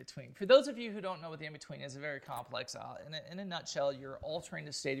to the in-between. For those of you who don't know what the in-between is, it's very complex. In a nutshell, you're altering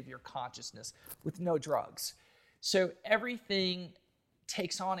the state of your consciousness with no drugs. So everything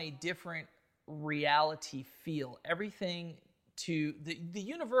takes on a different reality feel. Everything to the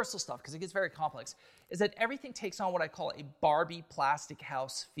universal stuff, because it gets very complex, is that everything takes on what I call a Barbie plastic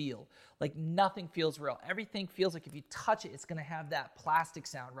house feel. Like nothing feels real. Everything feels like if you touch it, it's going to have that plastic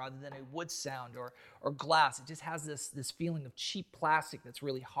sound rather than a wood sound or glass. It just has this feeling of cheap plastic that's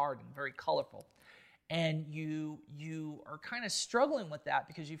really hard and very colorful. And you are kind of struggling with that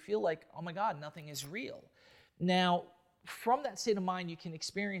because you feel like, oh my God, nothing is real. Now, from that state of mind, you can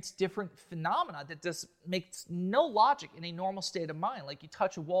experience different phenomena that just makes no logic in a normal state of mind. Like you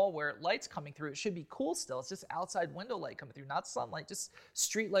touch a wall where light's coming through, it should be cool still. It's just outside window light coming through, not sunlight, just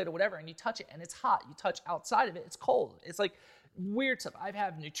street light or whatever. And you touch it and it's hot. You touch outside of it, it's cold. It's like weird stuff. I've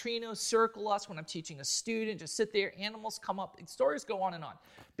had neutrinos circle us when I'm teaching a student, just sit there, animals come up, stories go on and on.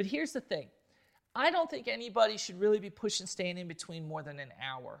 But here's the thing. I don't think anybody should really be pushing staying in between more than an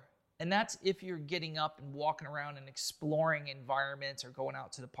hour. And that's if you're getting up and walking around and exploring environments or going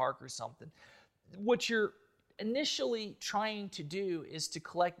out to the park or something. What you're initially trying to do is to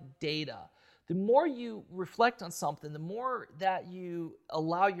collect data. The more you reflect on something, the more that you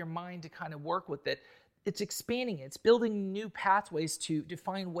allow your mind to kind of work with it, it's expanding it. It's building new pathways to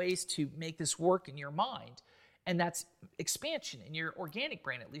find ways to make this work in your mind. And that's expansion in your organic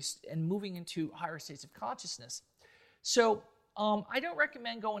brain, at least, and moving into higher states of consciousness. So I don't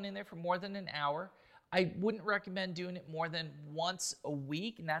recommend going in there for more than an hour. I wouldn't recommend doing it more than once a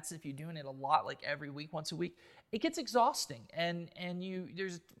week, and that's if you're doing it a lot, like every week, once a week. It gets exhausting, and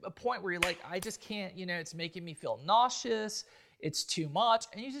there's a point where you're like, I just can't, it's making me feel nauseous, it's too much,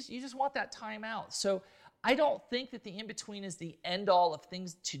 and you just want that time out. So I don't think that the in-between is the end-all of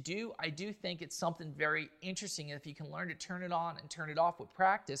things to do. I do think it's something very interesting, and if you can learn to turn it on and turn it off with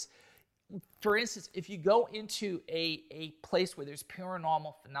practice. For instance, if you go into a place where there's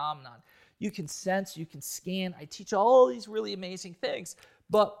paranormal phenomenon, you can sense, you can scan. I teach all these really amazing things.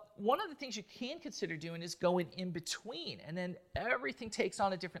 But one of the things you can consider doing is going in between. And then everything takes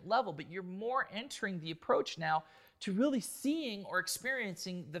on a different level. But you're more entering the approach now to really seeing or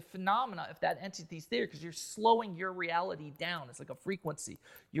experiencing the phenomena if that entity's there, because you're slowing your reality down. It's like a frequency.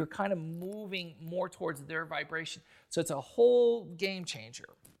 You're kind of moving more towards their vibration. So it's a whole game changer.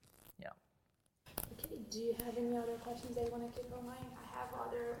 Okay, do you have any other questions that you want to keep in mind? I have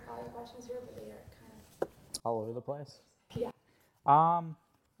other questions here, but they are kind of all over the place. Yeah.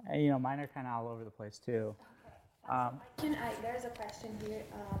 Mine are kind of all over the place too. Okay. There's a question here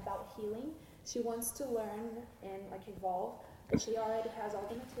about healing. She wants to learn and evolve, but she already has all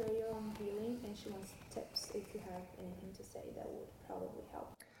the material on healing, and she wants tips. If you have anything to say, that would probably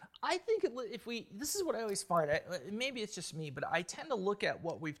help. I think this is what I always find, maybe it's just me, but I tend to look at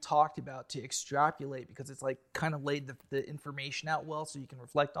what we've talked about to extrapolate, because it's like kind of laid the information out well so you can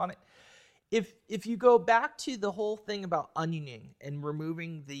reflect on it. If you go back to the whole thing about onioning and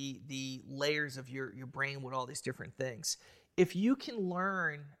removing the layers of your brain with all these different things, if you can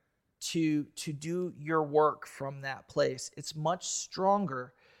learn to do your work from that place, it's much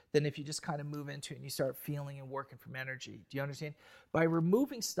stronger than if you just kind of move into it and you start feeling and working from energy. Do you understand? By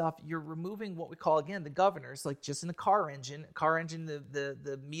removing stuff, you're removing what we call, again, the governors, like just in a car engine.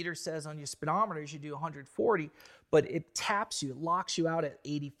 The meter says on your speedometer you should do 140, but it taps you, it locks you out at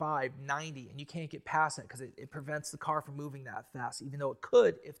 85, 90, and you can't get past that because it prevents the car from moving that fast, even though it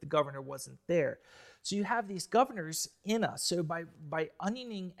could if the governor wasn't there. So you have these governors in us. So by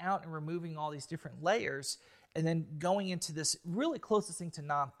onioning out and removing all these different layers, and then going into this really closest thing to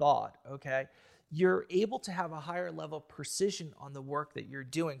non-thought, okay, you're able to have a higher level of precision on the work that you're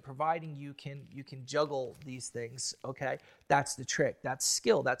doing, providing you can juggle these things, okay? That's the trick. That's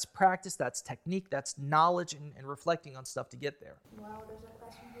skill. That's practice. That's technique. That's knowledge and reflecting on stuff to get there. Well, there's a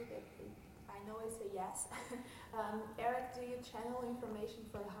question here that I know is a yes. Eric, do you channel information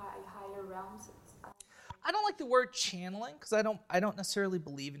for higher realms? I don't like the word channeling because I don't necessarily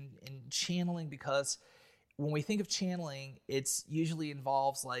believe in channeling, because when we think of channeling, it's usually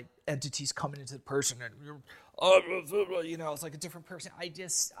involves like entities coming into the person and it's like a different person.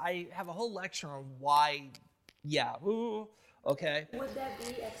 I have a whole lecture on why, okay. Would that be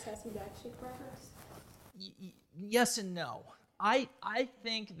accessing the Akashic records? Yes and no. I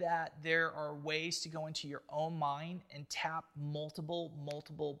think that there are ways to go into your own mind and tap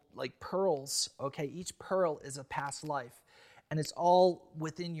multiple like pearls, okay? Each pearl is a past life. And it's all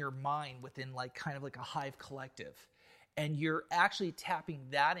within your mind, within like kind of like a hive collective. And you're actually tapping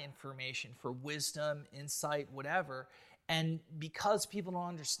that information for wisdom, insight, whatever. And because people don't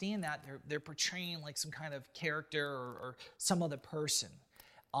understand that, they're portraying like some kind of character or some other person.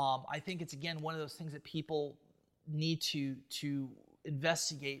 I think it's, again, one of those things that people need to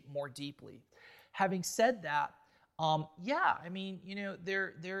investigate more deeply. Having said that,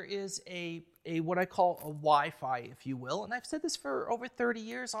 there is a what I call a Wi-Fi, if you will, and I've said this for over 30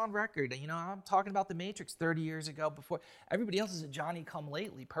 years on record. I'm talking about the Matrix 30 years ago. Before everybody else is a Johnny come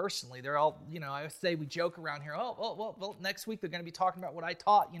lately. Personally, they're all, I say we joke around here. Well, next week they're going to be talking about what I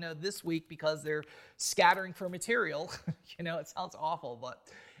taught, this week, because they're scattering for material. It sounds awful, but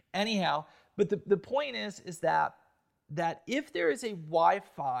anyhow. But the point is that if there is a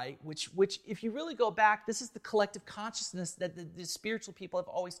Wi-Fi, which if you really go back, this is the collective consciousness that the spiritual people have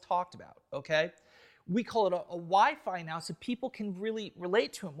always talked about, okay? We call it a Wi-Fi now so people can really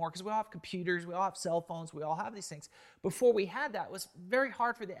relate to it more, because we all have computers, we all have cell phones, we all have these things. Before we had that, it was very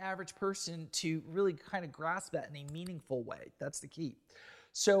hard for the average person to really kind of grasp that in a meaningful way. That's the key.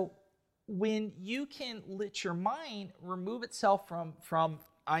 So when you can let your mind remove itself from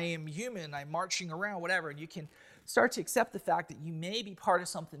I am human, I'm marching around, whatever, and you can start to accept the fact that you may be part of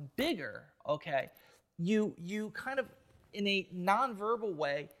something bigger, okay, you kind of, in a nonverbal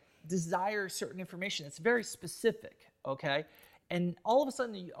way, desire certain information that's very specific, okay? And all of a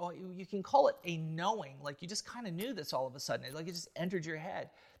sudden, you can call it a knowing, like you just kind of knew this all of a sudden, like it just entered your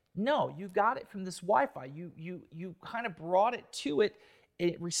head. No, you got it from this Wi-Fi. You kind of brought it to it,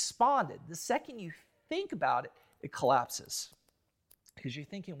 it responded. The second you think about it, it collapses. Because you're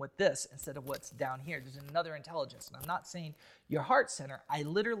thinking with this instead of what's down here. There's another intelligence. And I'm not saying your heart center. I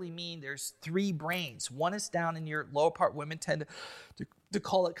literally mean there's three brains. One is down in your lower part. Women tend to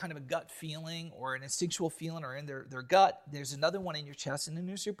call it kind of a gut feeling or an instinctual feeling or in their gut. There's another one in your chest, and then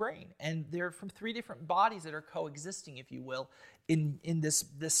there's your brain. And they're from three different bodies that are coexisting, if you will, in this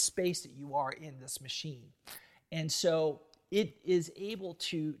space that you are in, this machine. And so it is able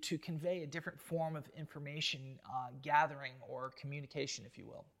to convey a different form of information gathering or communication, if you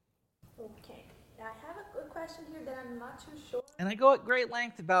will. Okay. I have a good question here that I'm not too sure. And I go at great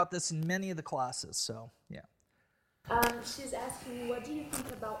length about this in many of the classes, so yeah. She's asking, what do you think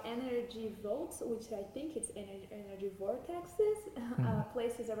about energy vaults, which I think it's energy vortexes,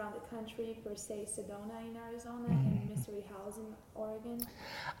 places around the country, per se Sedona in Arizona and Mystery House in Oregon?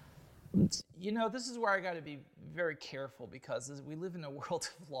 This is where I got to be very careful, because we live in a world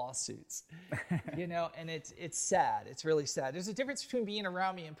of lawsuits, and it's sad. It's really sad. There's a difference between being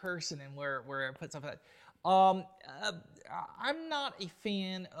around me in person and where I put stuff at. I'm not a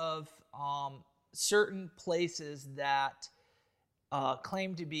fan of certain places that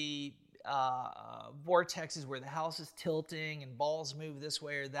claim to be vortexes where the house is tilting and balls move this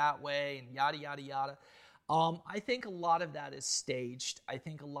way or that way and yada, yada, yada. I think a lot of that is staged. I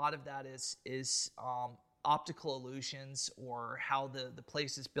think a lot of that is optical illusions, or how the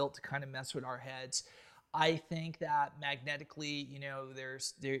place is built to kind of mess with our heads. I think that magnetically,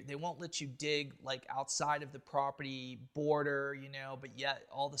 they won't let you dig like outside of the property border, but yet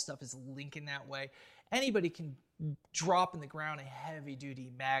all the stuff is linking that way. Anybody can drop in the ground a heavy-duty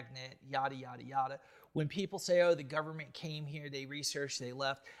magnet, yada, yada, yada. When people say, oh, the government came here, they researched, they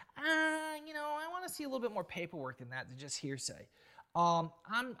left, I want to see a little bit more paperwork than that, than just hearsay. I'm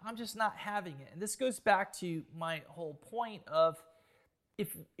just not having it. And this goes back to my whole point of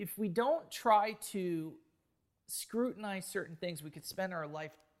if we don't try to scrutinize certain things, we could spend our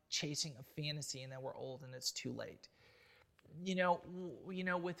life chasing a fantasy and then we're old and it's too late. You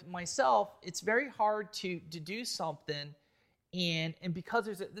know, with myself, it's very hard to do something, and because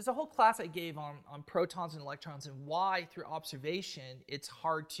there's a whole class I gave on protons and electrons and why through observation it's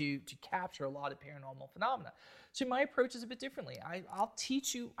hard to capture a lot of paranormal phenomena. So my approach is a bit differently. I'll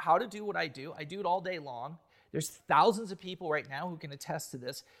teach you how to do what I do. I do it all day long. There's thousands of people right now who can attest to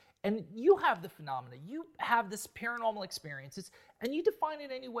this. And you have the phenomena, you have this paranormal experiences, and you define it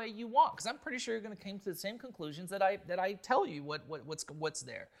any way you want, because I'm pretty sure you're going to come to the same conclusions that I tell you what's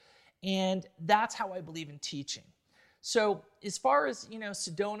there. And that's how I believe in teaching. So as far as, you know,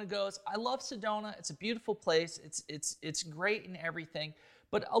 Sedona goes, I love Sedona. It's a beautiful place. It's great and everything.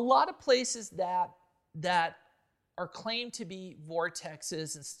 But a lot of places that are claimed to be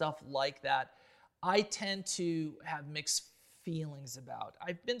vortexes and stuff like that, I tend to have mixed feelings about.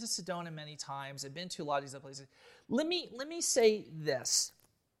 I've been to Sedona many times. I've been to a lot of these other places. Let me say this.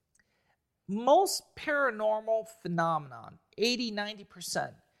 Most paranormal phenomenon,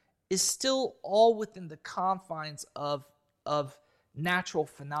 80-90%, is still all within the confines of natural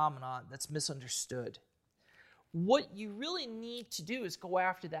phenomenon that's misunderstood. What you really need to do is go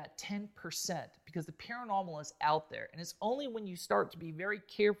after that 10%, because the paranormal is out there. And it's only when you start to be very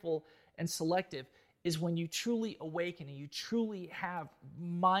careful and selective is when you truly awaken and you truly have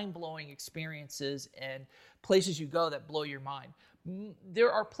mind-blowing experiences and places you go that blow your mind.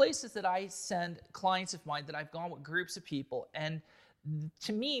 There are places that I send clients of mine that I've gone with groups of people, and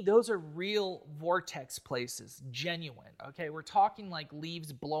to me, those are real vortex places, genuine, okay? We're talking like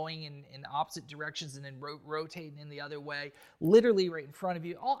leaves blowing in opposite directions and then rotating in the other way, literally right in front of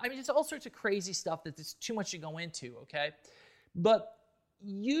you. Just all sorts of crazy stuff that there's too much to go into, okay? But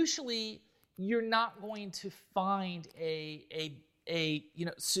usually you're not going to find a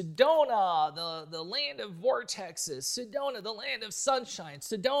Sedona, the land of vortexes, Sedona, the land of sunshine,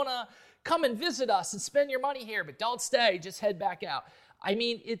 Sedona, come and visit us and spend your money here, but don't stay, just head back out. I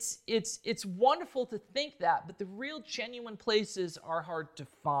mean, it's wonderful to think that, but the real genuine places are hard to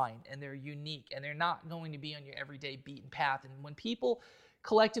find, and they're unique, and they're not going to be on your everyday beaten path. And when people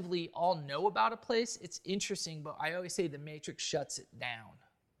collectively all know about a place, it's interesting, but I always say the Matrix shuts it down.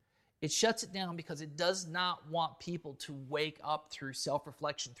 It shuts it down because it does not want people to wake up through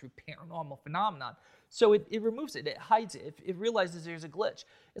self-reflection, through paranormal phenomenon. So it removes it, it hides it, it realizes there's a glitch.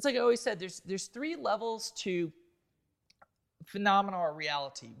 It's like I always said, there's three levels to phenomena or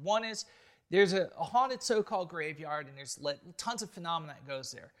reality. One is there's a haunted so-called graveyard, and there's tons of phenomena that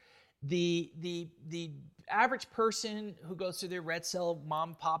goes there. The average person who goes to their red cell,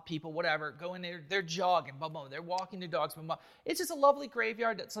 mom, pop people, whatever, go in there, they're jogging, blah, blah, they're walking their dogs, blah, blah. It's just a lovely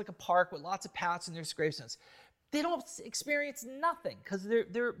graveyard that's like a park with lots of paths and there's gravestones. They don't experience nothing because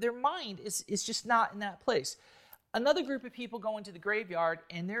their mind is just not in that place. Another group of people go into the graveyard,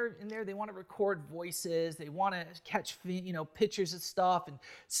 and they're in there. They want to record voices. They want to catch, pictures of stuff and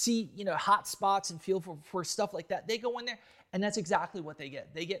see, hot spots and feel for stuff like that. They go in there, and that's exactly what they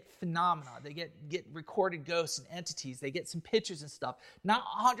get. They get phenomena. They get recorded ghosts and entities. They get some pictures and stuff. Not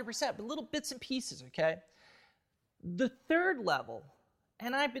 100%, but little bits and pieces, okay? The third level,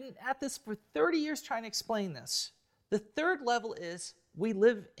 and I've been at this for 30 years trying to explain this. The third level is we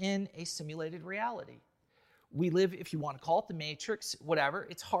live in a simulated reality. We live, if you want to call it the Matrix, whatever.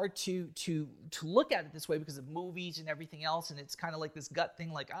 It's hard to look at it this way because of movies and everything else, and it's kind of like this gut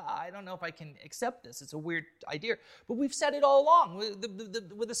thing, like, I don't know if I can accept this. It's a weird idea. But we've said it all along.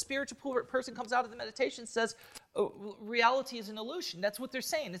 When the spiritual person comes out of the meditation, says, reality is an illusion. That's what they're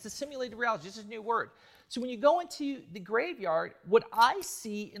saying. It's a simulated reality. This is a new word. So when you go into the graveyard, what I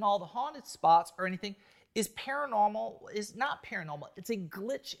see in all the haunted spots or anything is not paranormal. It's a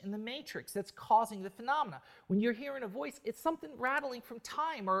glitch in the Matrix that's causing the phenomena. When you're hearing a voice, it's something rattling from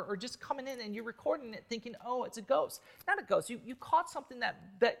time or just coming in, and you're recording it thinking, oh, it's a ghost. Not a ghost. You caught something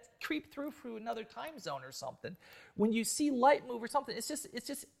that creeped through another time zone or something. When you see light move or something, it's just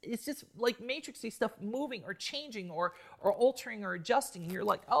like Matrixy stuff moving or changing or altering or adjusting. And you're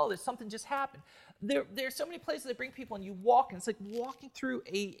like, oh, there's something just happened. There are so many places that bring people, and you walk, and it's like walking through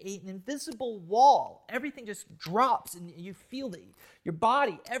an invisible wall. Everything just drops, and you feel your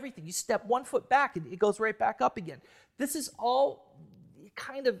body, everything. You step 1 foot back, and it goes right back up again. This is all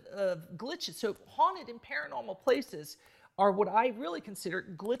kind of glitches. So haunted and paranormal places are what I really consider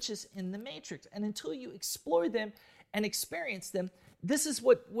glitches in the Matrix. And until you explore them and experience them, this is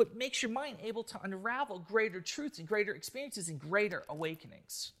what makes your mind able to unravel greater truths and greater experiences and greater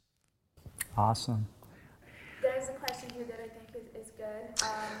awakenings. Awesome. There's a question here that I think is Good.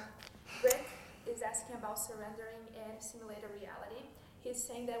 Rick is asking about surrendering and simulated reality. He's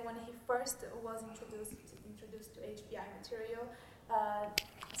saying that when he first was introduced to HBI material,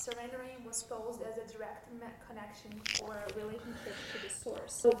 surrendering was posed as a direct connection or relationship to the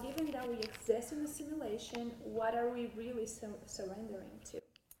source. So given that we exist in the simulation, what are we really surrendering to?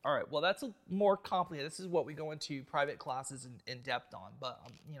 All right, well, that's a more complicated. This is what we go into private classes in depth on, but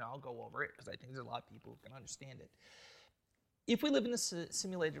I'll go over it because I think there's a lot of people who can understand it. If we live in a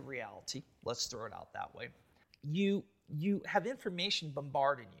simulated reality, let's throw it out that way, you have information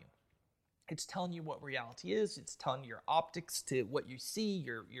bombarding you. It's telling you what reality is. It's telling your optics to what you see,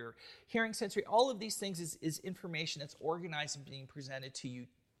 your hearing sensory. All of these things is information that's organized and being presented to you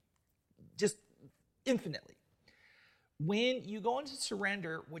just infinitely. When you go into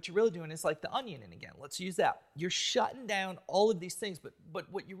surrender, what you're really doing is like the onion, and again, let's use that. You're shutting down all of these things, but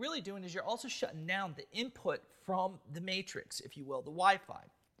what you're really doing is you're also shutting down the input from the matrix, if you will, the Wi-Fi.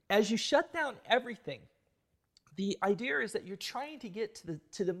 As you shut down everything, the idea is that you're trying to get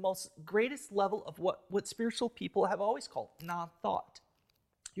to the most greatest level of what spiritual people have always called non-thought.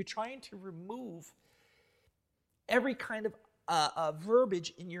 You're trying to remove every kind of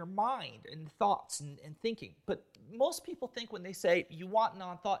verbiage in your mind and thoughts and thinking. But most people think when they say you want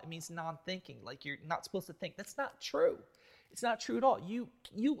non-thought, it means non-thinking, like you're not supposed to think. That's not true. It's not true at all.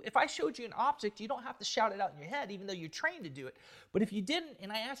 If I showed you an object, you don't have to shout it out in your head, even though you're trained to do it. But if you didn't,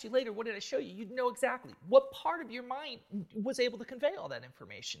 and I asked you later, what did I show you? You'd know exactly what part of your mind was able to convey all that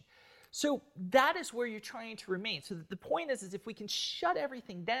information. So that is where you're trying to remain. So the point is if we can shut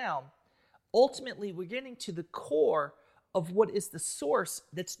everything down, ultimately we're getting to the core of what is the source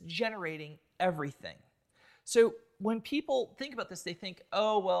that's generating everything. So when people think about this, they think,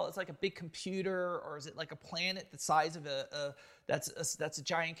 oh, well, it's like a big computer, or is it like a planet the size of that's a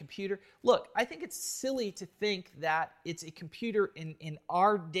giant computer? Look, I think it's silly to think that it's a computer in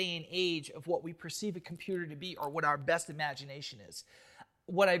our day and age of what we perceive a computer to be or what our best imagination is.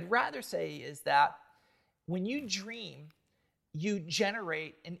 What I'd rather say is that when you dream, you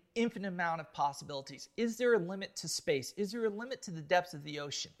generate an infinite amount of possibilities. Is there a limit to space? Is there a limit to the depths of the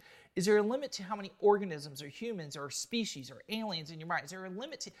ocean? Is there a limit to how many organisms or humans or species or aliens in your mind? Is there a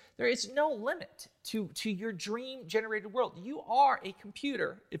limit to... There is no limit to your dream-generated world. You are a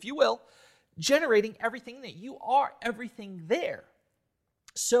computer, if you will, generating everything that you are, everything there.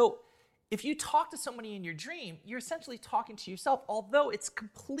 So if you talk to somebody in your dream, you're essentially talking to yourself, although it's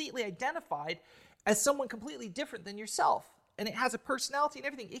completely identified as someone completely different than yourself. And it has a personality and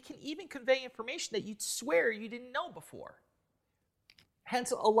everything. It can even convey information that you'd swear you didn't know before.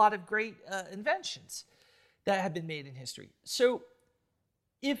 Hence, a lot of great inventions that have been made in history. So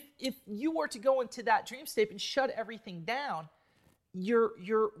if you were to go into that dream state and shut everything down,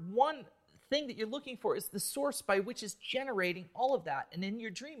 your one thing that you're looking for is the source by which is generating all of that. And in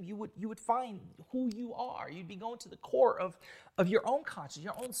your dream, you would find who you are. You'd be going to the core of your own consciousness,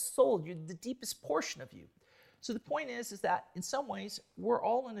 your own soul, the deepest portion of you. So the point is that in some ways, we're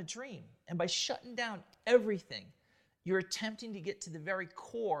all in a dream. And by shutting down everything, you're attempting to get to the very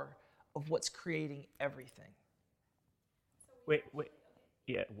core of what's creating everything. Wait.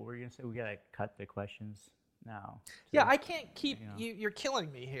 Yeah, what were you going to say? We got to cut the questions now. Yeah, I can't keep... You're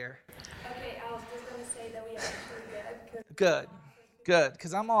killing me here. Okay, I was just going to say that we actually did. Good,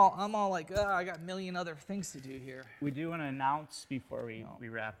 because I'm all like, I got a million other things to do here. We do want to announce before we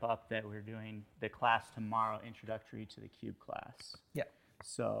wrap up that we're doing the class tomorrow, Introductory to the Cube class. Yeah.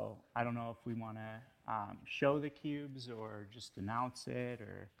 So I don't know if we want to show the cubes or just announce it,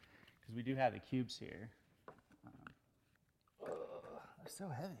 or because we do have the cubes here. They're so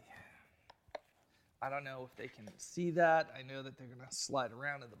heavy. I don't know if they can see that. I know that they're going to slide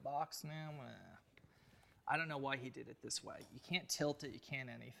around in the box now. I don't know why he did it this way. You can't tilt it, you can't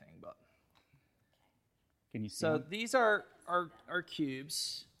anything, but... Can you see So them? these are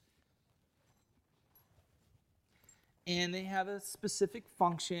cubes. And they have a specific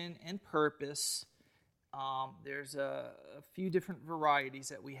function and purpose. There's a few different varieties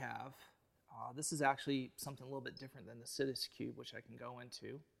that we have. This is actually something a little bit different than the Sidis cube, which I can go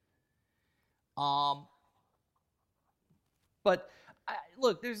into. But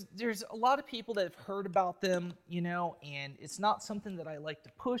look, there's a lot of people that have heard about them, and it's not something that I like to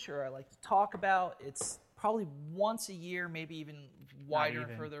push or I like to talk about. It's probably once a year, maybe even wider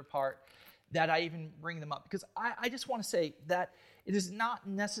and further apart, that I even bring them up. Because I just want to say that it is not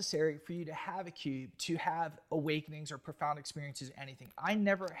necessary for you to have a cube to have awakenings or profound experiences or anything. I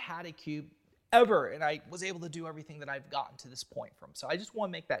never had a cube ever, and I was able to do everything that I've gotten to this point from. So I just want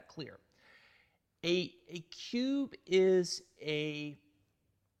to make that clear. A cube is a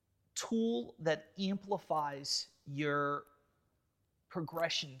tool that amplifies your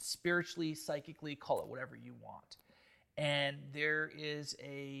progression spiritually, psychically, call it whatever you want. And there is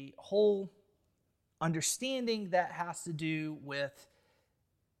a whole understanding that has to do with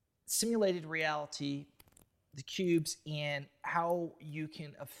simulated reality, the cubes, and how you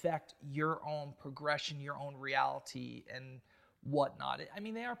can affect your own progression, your own reality, and whatnot. I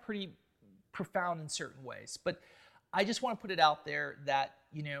mean, they are pretty profound in certain ways, but I just want to put it out there that,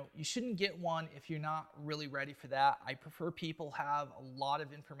 you know, you shouldn't get one if you're not really ready for that. I prefer people have a lot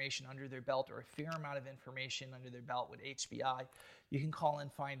of information under their belt, or a fair amount of information under their belt with HBI. You can call and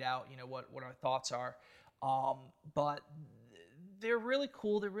find out, you know, what our thoughts are. But they're really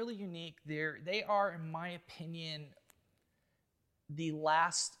cool. They're really unique. They are, in my opinion, the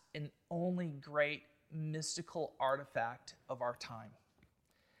last and only great mystical artifact of our time.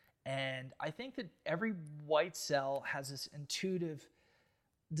 And I think that every white cell has this intuitive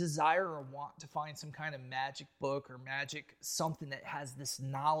desire or want to find some kind of magic book or magic something that has this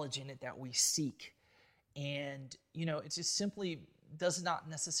knowledge in it that we seek. And, you know, it just simply does not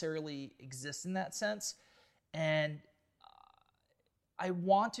necessarily exist in that sense. And I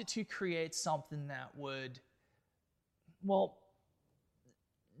wanted to create something that would, well,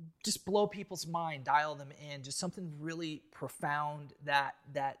 just blow people's mind, dial them in, just something really profound that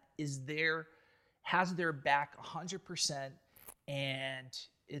is there, has their back 100%, and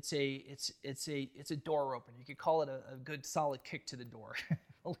it's a door opener. You could call it a good solid kick to the door.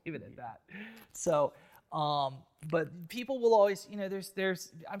 I'll leave it at that. So, but people will always, you know,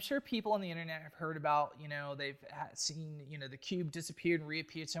 there's I'm sure people on the internet have heard about, you know, they've seen, you know, the cube disappeared and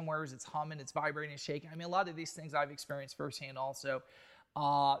reappeared somewhere as it's humming, it's vibrating, it's shaking. I mean, a lot of these things I've experienced firsthand also.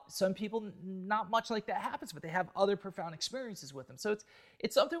 Some people, not much like that happens, but they have other profound experiences with them. So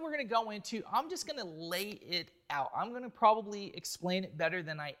it's something we're going to go into. I'm just going to lay it out. I'm going to probably explain it better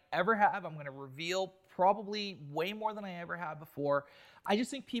than I ever have. I'm going to reveal probably way more than I ever have before. I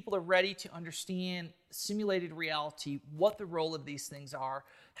just think people are ready to understand simulated reality, what the role of these things are,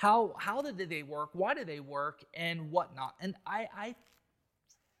 how do they work, why do they work, and whatnot. And I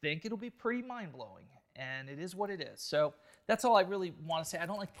think it'll be pretty mind-blowing, and it is what it is. So that's all I really want to say. I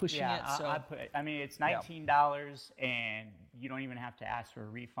don't like pushing it. So I mean, it's $19, and you don't even have to ask for a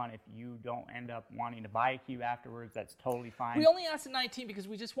refund. If you don't end up wanting to buy a cube afterwards, that's totally fine. We only asked at 19 because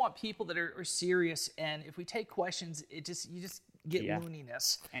we just want people that are serious, and if we take questions, you just get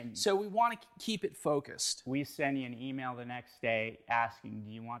looniness. And so we want to keep it focused. We send you an email the next day asking,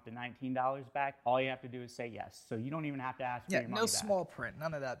 do you want the $19 back? All you have to do is say yes. So you don't even have to ask for your money no back. small print,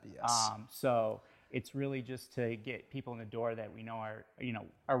 none of that BS. So it's really just to get people in the door that we know are, you know,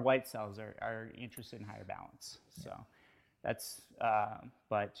 our white cells are interested in higher balance. So that's,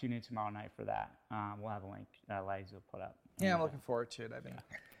 but tune in tomorrow night for that. We'll have a link Liza will put up. Yeah, I'm looking forward to it. I've been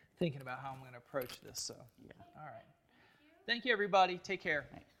thinking about how I'm going to approach this. So, all right. Thank you, everybody. Take care.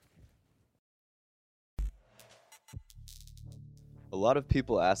 Thanks. A lot of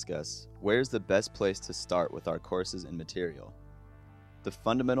people ask us, where's the best place to start with our courses and material? The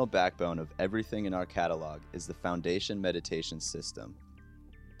fundamental backbone of everything in our catalog is the Foundation Meditation System.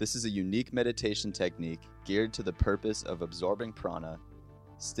 This is a unique meditation technique geared to the purpose of absorbing prana,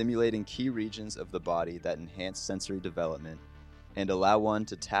 stimulating key regions of the body that enhance sensory development, and allow one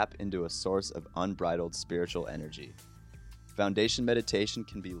to tap into a source of unbridled spiritual energy. Foundation meditation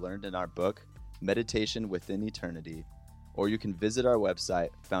can be learned in our book, Meditation Within Eternity, or you can visit our website,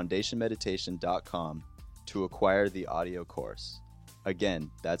 foundationmeditation.com, to acquire the audio course.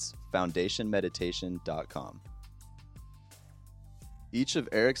 Again, that's foundationmeditation.com. Each of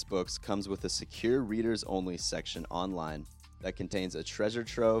Eric's books comes with a secure readers-only section online that contains a treasure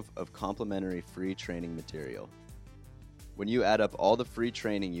trove of complimentary free training material. When you add up all the free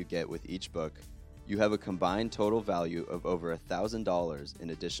training you get with each book, you have a combined total value of over $1,000 in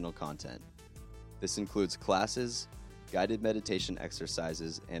additional content. This includes classes, guided meditation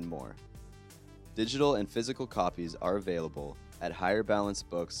exercises, and more. Digital and physical copies are available at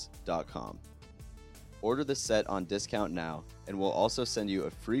higherbalancebooks.com. Order the set on discount now, and we'll also send you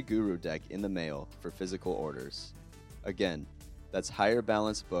a free guru deck in the mail for physical orders. Again, that's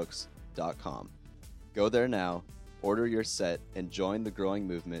higherbalancebooks.com. Go there now, order your set, and join the growing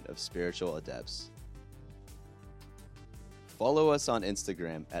movement of spiritual adepts. Follow us on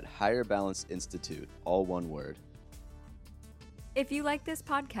Instagram at Higher Balance Institute, all one word. If you like this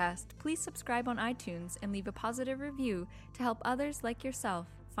podcast, please subscribe on iTunes and leave a positive review to help others like yourself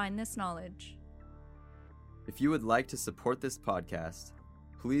find this knowledge. If you would like to support this podcast,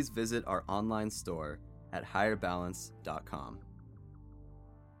 please visit our online store at higherbalance.com.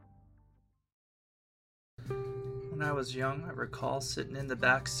 When I was young, I recall sitting in the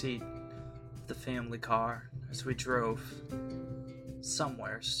back seat of the family car as we drove.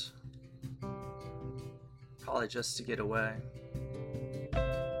 somewheres. Probably just to get away.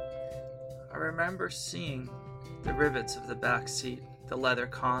 I remember seeing the rivets of the back seat, the leather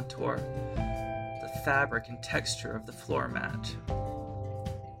contour, the fabric and texture of the floor mat.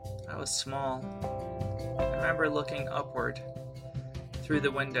 I was small. I remember looking upward through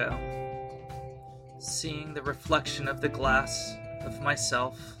the window, seeing the reflection of the glass of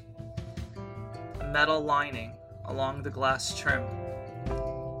myself, a metal lining along the glass trim.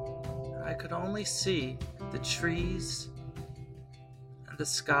 I could only see the trees and the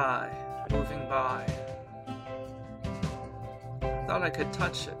sky moving by. I thought I could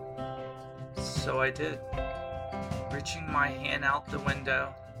touch it, so I did, reaching my hand out the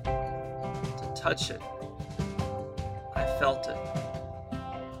window to touch it. I felt it.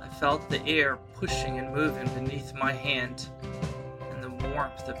 I felt the air pushing and moving beneath my hand and the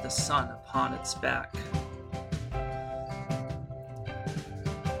warmth of the sun upon its back.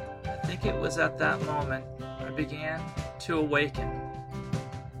 I think it was at that moment I began to awaken,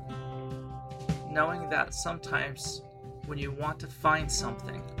 knowing that sometimes when you want to find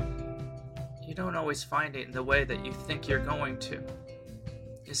something, you don't always find it in the way that you think you're going to.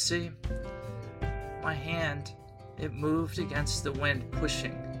 You see, my hand, it moved against the wind,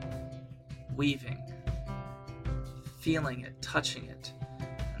 pushing, weaving, feeling it, touching it,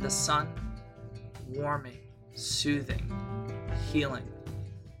 and the sun warming, soothing, healing.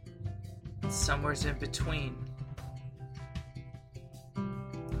 And somewhere in between,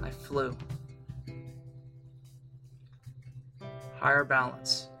 I flew. Higher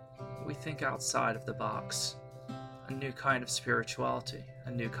balance. We think outside of the box. A new kind of spirituality,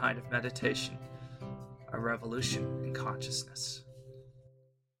 a new kind of meditation, a revolution in consciousness.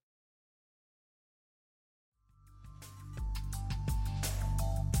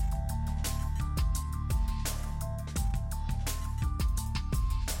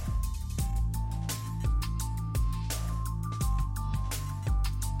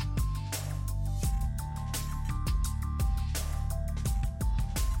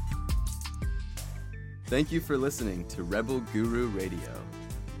 Thank you for listening to Rebel Guru Radio.